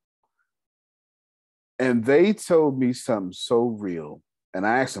screwed. And they told me something so real. And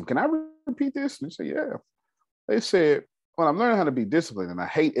I asked them, can I repeat this? And they said, yeah. They said, well, I'm learning how to be disciplined and I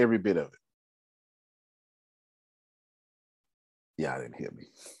hate every bit of it. Yeah, I didn't hear me.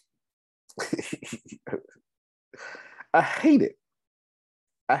 I hate it.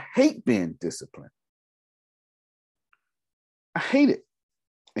 I hate being disciplined. I hate it.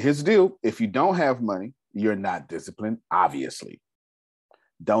 Here's the deal. If you don't have money, you're not disciplined, obviously.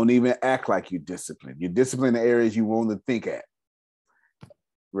 Don't even act like you're disciplined. You're disciplined in the areas you want to think at.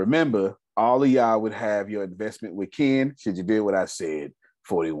 Remember, all of y'all would have your investment with Ken should you did what I said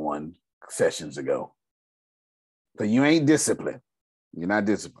 41 sessions ago. So you ain't disciplined. You're not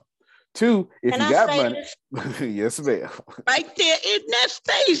disciplined. 2, if you got money, yes, ma'am. Right there in that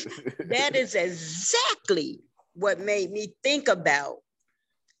space. That is exactly what made me think about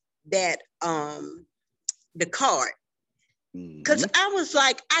that the card. Because I was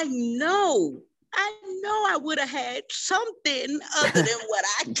like, I know I would have had something other than what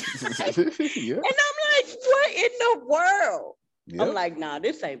I got. Yeah. And I'm like, what in the world? Yep. I'm like, nah,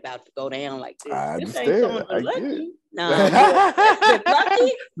 this ain't about to go down like this. This ain't someone lucky. No,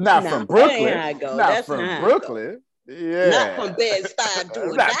 lucky. Not from Brooklyn. Not from Brooklyn. Yeah. Not from Bed-Stuy to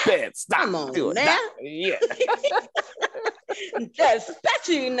a Not dot. Bed-Stuy Come on to a now. dot. Yeah.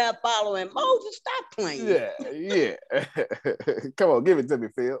 Especially not following Moses. Stop playing. Yeah. Come on, give it to me,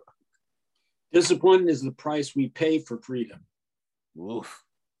 Phil. Discipline is the price we pay for freedom. Oof.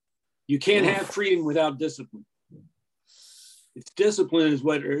 You can't have freedom without discipline. It's discipline is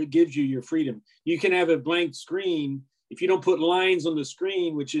what gives you your freedom. You can have a blank screen. If you don't put lines on the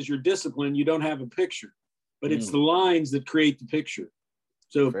screen, which is your discipline, you don't have a picture. But it's the lines that create the picture.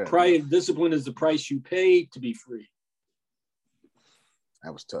 So discipline is the price you pay to be free.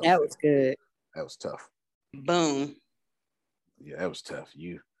 That was tough. That was good. That was tough. Boom. Yeah, that was tough.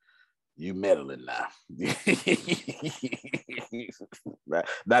 You meddling now.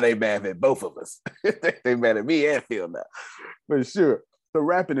 Now they mad at both of us. They mad at me and Phil now. For sure. So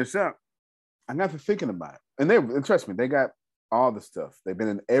wrapping this up, I got to thinking about it. And trust me, they got all the stuff. They've been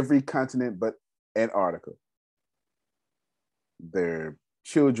in every continent but Antarctica. Their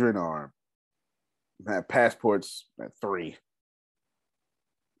children have passports at 3.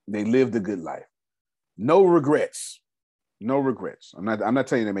 They lived a good life. No regrets. No regrets. I'm not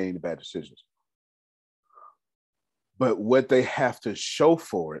telling you they made any bad decisions. But what they have to show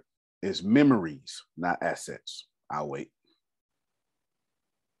for it is memories, not assets. I'll wait.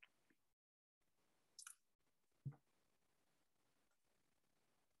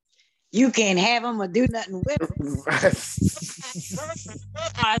 You can't have them or do nothing with them.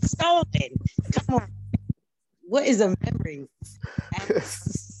 I stole it. Come on. What is a memory?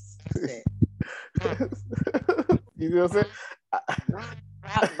 You know what I'm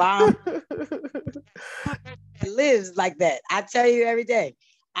saying? Bomb. It lives like that. I tell you every day,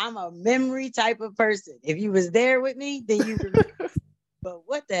 I'm a memory type of person. If you was there with me, then you remember. But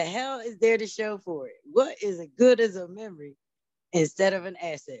what the hell is there to show for it? What is as good as a memory instead of an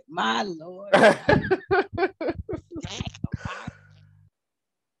asset? My Lord.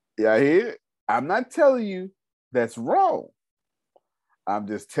 Yeah, I hear it. I'm not telling you that's wrong. I'm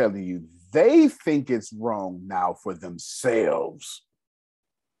just telling you they think it's wrong now for themselves.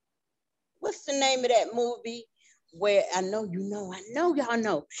 What's the name of that movie where I know y'all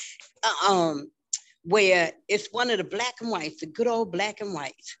know, where it's one of the black and whites, the good old black and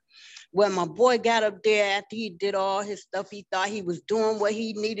whites, where my boy got up there after he did all his stuff. He thought he was doing what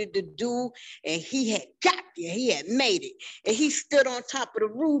he needed to do, and he had got there. He had made it, and he stood on top of the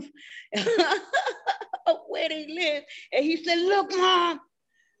roof of where they live, and he said, "Look, Mom,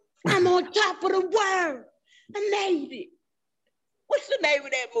 I'm on top of the world. I made it." What's the name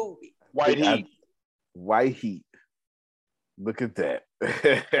of that movie? White Heat. White Heat. Look at that.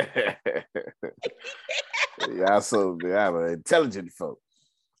 I'm an intelligent folk.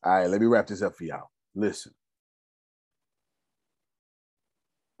 All right, let me wrap this up for y'all. Listen.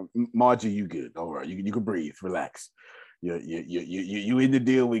 Margie, you good. Don't worry. You can breathe. Relax. You in the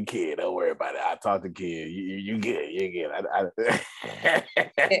deal with Kid. Don't worry about it. I talked to Kid. You good. You're good.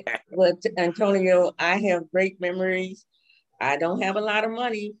 But Antonio, I have great memories. I don't have a lot of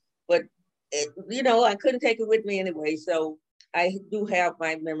money, but I couldn't take it with me anyway. So I do have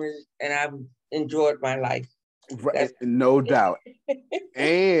my memories, and I've enjoyed my life. No doubt.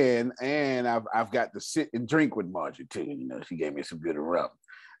 and I've got to sit and drink with Margie too. She gave me some good rum.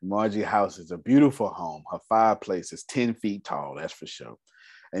 Margie house is a beautiful home. Her fireplace is 10 feet tall, that's for sure.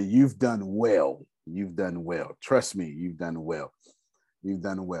 And you've done well. You've done well. Trust me, you've done well. You've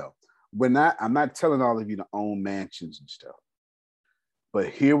done well. I'm not telling all of you to own mansions and stuff. But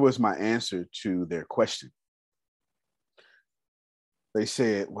here was my answer to their question. They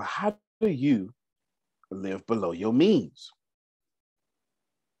said, well, how do you live below your means?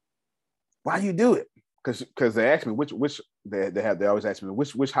 Why do you do it? Because they asked me they always ask me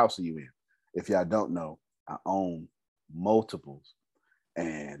which house are you in? If y'all don't know, I own multiples,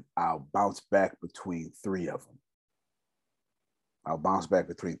 and I'll bounce back between 3 of them.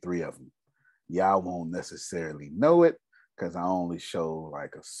 Y'all won't necessarily know it because I only show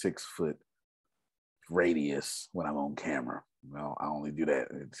like a 6-foot radius when I'm on camera. I only do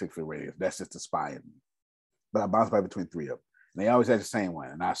that 6-foot radius. That's just to spy in me. But I bounce back between 3 of them. And they always have the same one.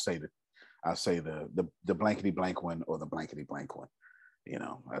 And I say the blankety blank one or the blankety blank one.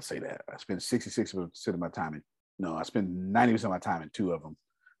 I say that. I spend 66% of my time I spend 90% of my time in 2 of them.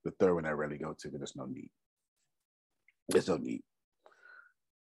 The third one I rarely go to, but there's no need. There's no need.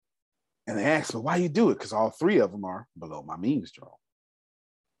 And they asked me, why you do it? Because all 3 of them are below my means draw.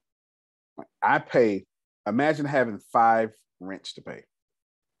 I pay, imagine having 5 rents to pay.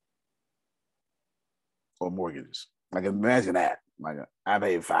 Or mortgages. Like imagine that. I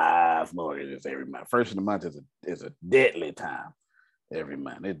pay 5 mortgages every month. First of the month is a deadly time. every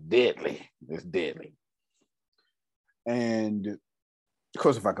month. It's deadly. It's deadly. And of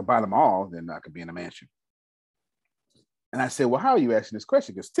course, if I could buy them all, then I could be in a mansion. And I said, well, how are you asking this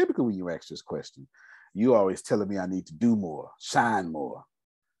question? Because typically when you ask this question, you always telling me I need to do more, shine more.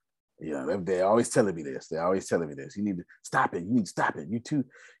 You know, they're always telling me this. They're always telling me this. You need to stop it. You need to stop it. You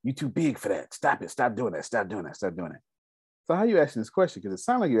too big for that. Stop it. Stop doing that. Stop doing that. Stop doing that. So how are you asking this question? Because it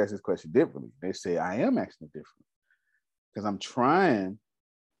sounds like you ask this question differently. They say, I am asking it differently. Because I'm trying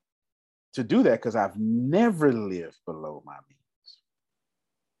to do that because I've never lived below my means.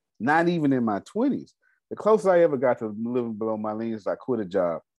 Not even in my 20s. The closest I ever got to living below my means is I quit a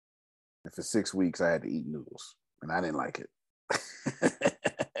job. And for 6 weeks, I had to eat noodles. And I didn't like it.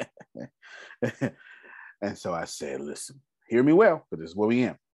 And so I said, listen, hear me well, but this is where we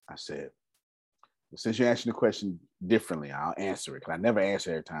am. I said, well, since you're asking the question differently, I'll answer it. Because I never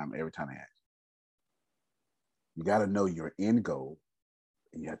answer every time I ask. You got to know your end goal,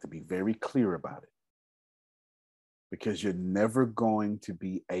 and you have to be very clear about it. Because you're never going to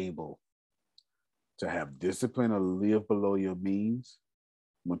be able to have discipline or live below your means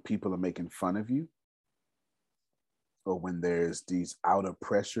when people are making fun of you, or when there's these outer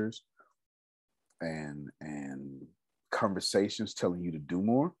pressures and conversations telling you to do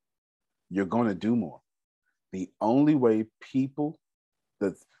more. You're going to do more. The only way people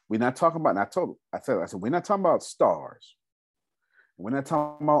that we're not talking about, and I said, we're not talking about stars. We're not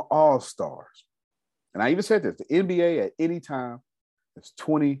talking about all stars. And I even said this, the NBA at any time is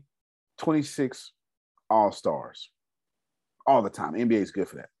 20, 26 all stars all the time. NBA is good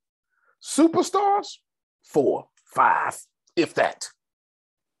for that. Superstars, 4, 5, if that.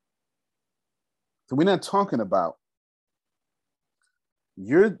 So we're not talking about,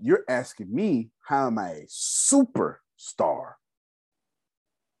 you're asking me, how am I a superstar?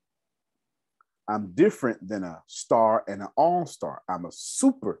 I'm different than a star and an all-star. I'm a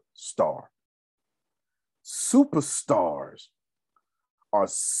superstar. Superstars are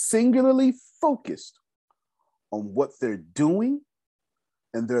singularly focused on what they're doing,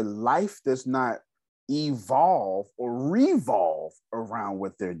 and their life does not evolve or revolve around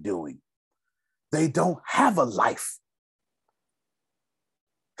what they're doing. They don't have a life.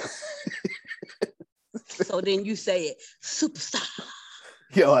 So then you say it, superstar.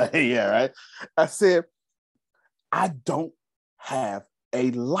 Yeah, right. I said, I don't have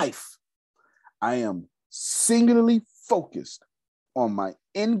a life. I am singularly focused on my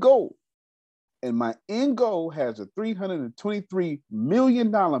end goal. And my end goal has a $323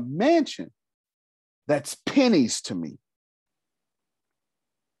 million mansion that's pennies to me.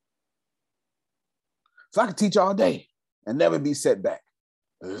 So I can teach all day and never be set back.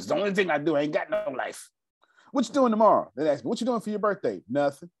 It's the only thing I do. I ain't got no life. What you doing tomorrow? They ask me, what you doing for your birthday?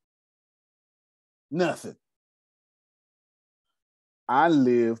 Nothing. Nothing. I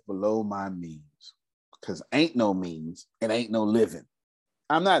live below my means because ain't no means and ain't no living.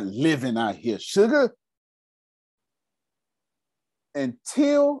 I'm not living out here, sugar.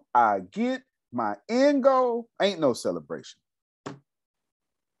 Until I get my end goal, ain't no celebration.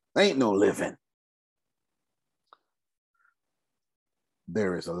 Ain't no living.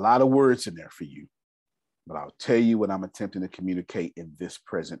 There is a lot of words in there for you, but I'll tell you what I'm attempting to communicate in this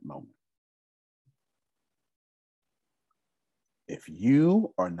present moment. If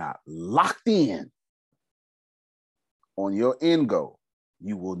you are not locked in on your end goal,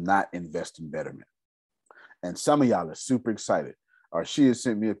 you will not invest in betterment. And some of y'all are super excited. Arshia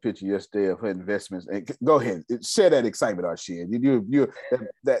sent me a picture yesterday of her investments. And go ahead, share that excitement, Arshia.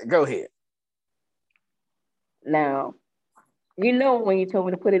 Go ahead. Now, you know when you told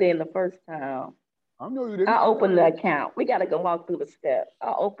me to put it in the first time, I know you didn't. I opened the account. We got to go walk through the steps.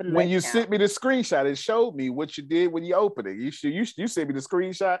 I opened the When you account. sent me the screenshot, it showed me what you did when you opened it. You sent me the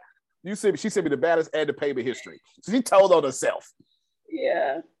screenshot. She sent me the balance and the payment history. So she told on herself.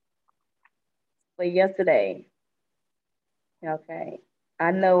 Yeah. But yesterday, okay,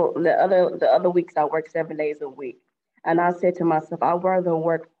 I know the other weeks I work 7 days a week. And I said to myself, I'd rather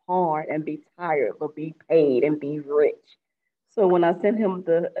work hard and be tired, but be paid and be rich. So when I sent him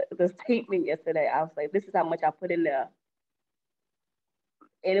the statement yesterday, I was like, this is how much I put in there.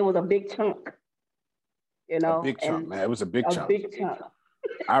 And it was a big chunk, you know. A big chunk, man. It was a big chunk. A big chunk.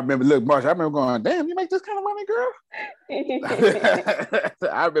 I remember, look, Marcia, I remember going, damn, you make this kind of money, girl?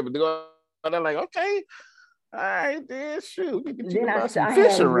 I remember going, I'm like, okay, all right, then, shoot. We can Then I some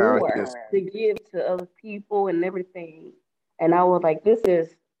fish had around more here. to give to other people and everything. And I was like, this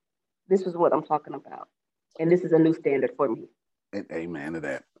is what I'm talking about. And this is a new standard for me. And amen to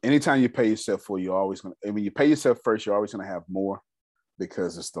that. Anytime you pay yourself for, you're always going to, when you pay yourself first, you're always going to have more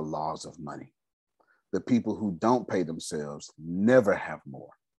because it's the laws of money. The people who don't pay themselves never have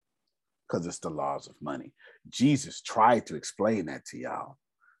more because it's the laws of money. Jesus tried to explain that to y'all.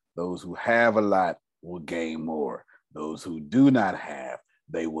 Those who have a lot will gain more. Those who do not have,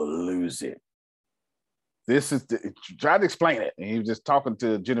 they will lose it. This is tried to explain it. And he was just talking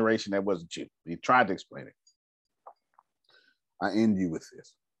to a generation that wasn't you. He tried to explain it. I end you with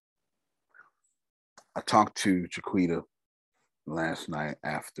this. I talked to Chiquita last night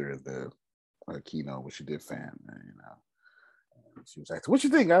after the keynote, which she did fan, you know. And she was like, "What you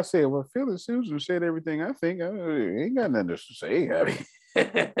think?" I said, "Well, Phil and Susan said everything I think. I ain't got nothing else to say. I mean,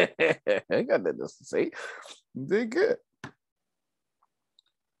 ain't got nothing else to say. They good."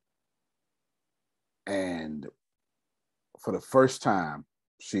 And for the first time,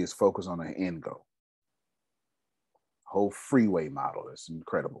 she is focused on her end goal. Whole freeway model is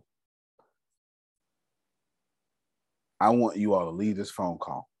incredible. I want you all to leave this phone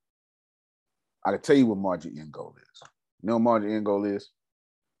call. I can tell you what Margie's end goal is. You know what Margie's end goal is?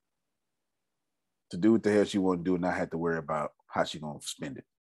 To do what the hell she want to do and not have to worry about how she gonna spend it.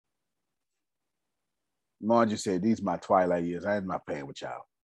 Margie said, "These my twilight years. I ain't not paying with y'all."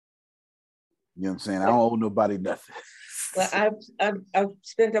 You know what I'm saying? I don't owe nobody nothing. Well, I've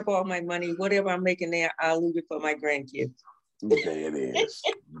spent up all my money. Whatever I'm making there, I'll leave it for my grandkids. Okay, it is.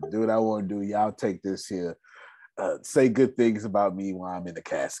 Do what I want to do. Y'all take this here. Say good things about me while I'm in the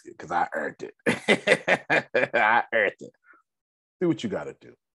casket, because I earned it. I earned it. Do what you got to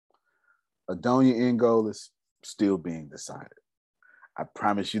do. Adonia end goal is still being decided. I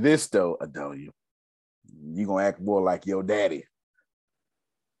promise you this, though, Adonia. You're going to act more like your daddy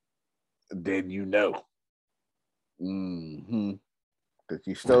than you know. Mm-hmm. Because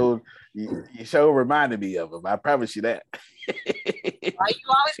you so reminded me of him. I promise you that. Why you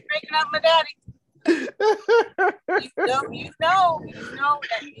always bringing up my daddy? you know, because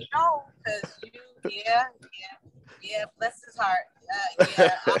bless his heart.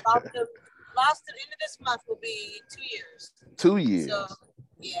 I'm about to lost at the end of this month will be 2 years. 2 years. So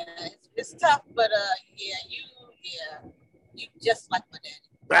it's tough, but you just like my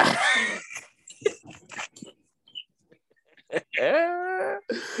daddy.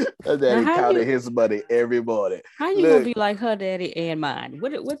 Her daddy counted his money every morning. How you gonna be like her daddy and mine?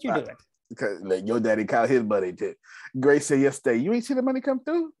 What you doing? Because like, your daddy count his money too. Grace said yesterday, "You ain't see the money come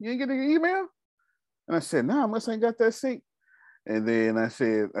through? You ain't get an email?" And I said, "No, unless I ain't got that sync." And then I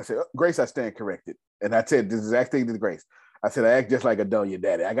said, oh, "Grace, I stand corrected." And I said this exact thing to Grace. I said, "I act just like Adonia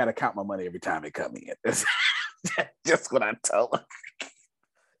daddy. I gotta count my money every time it come in." That's just what I told her.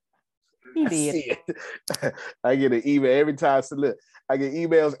 He did. I get an email every time. So look, I get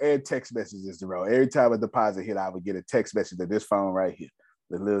emails and text messages, Jerome. Every time a deposit hit, I would get a text message to this phone right here.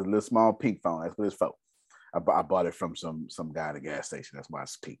 The little small pink phone. That's what it's for. I bought it from some guy at a gas station. That's why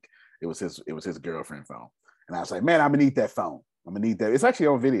it's pink. It was his girlfriend phone. And I was like, "Man, I'm gonna need that phone. I'm gonna need that." It's actually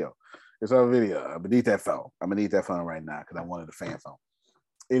on video. It's on video. I'm gonna need that phone. I'm gonna need that phone right now because I wanted a fan phone.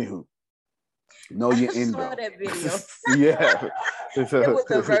 Anywho, know your end goal. I saw that video. Yeah. It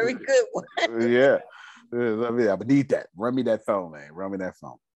was a very good one. Yeah. I'm gonna need that. Run me that phone, man. Run me that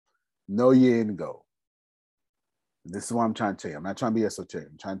phone. Know your end goal. This is what I'm trying to tell you. I'm not trying to be esoteric.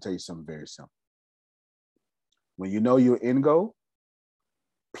 I'm trying to tell you something very simple. When you know your end goal,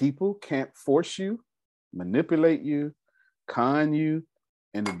 people can't force you, manipulate you, con you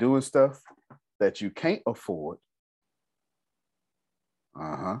into doing stuff that you can't afford.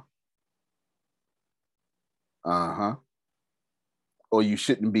 Or you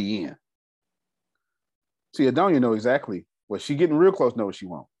shouldn't be in. See, Adonia know exactly what she getting real close, know what she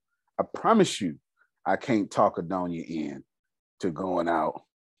want. I promise you, I can't talk Adonia in to going out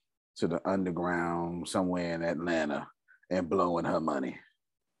to the underground somewhere in Atlanta and blowing her money.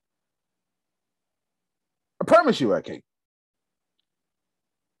 I promise you I can't.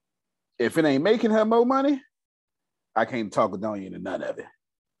 If it ain't making her more money, I can't talk Adonia into none of it.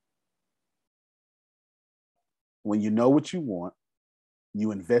 When you know what you want,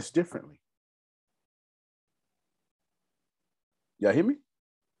 you invest differently. Y'all hear me?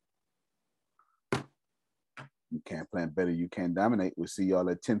 You can't plan better. You can't dominate. We'll see y'all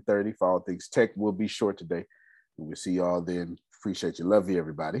at 10:30 for all things tech. We'll be short today. And we'll see y'all then. Appreciate you. Love you,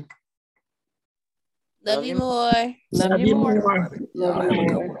 everybody. Love you more. Love you more. Y'all have a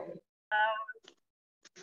good one.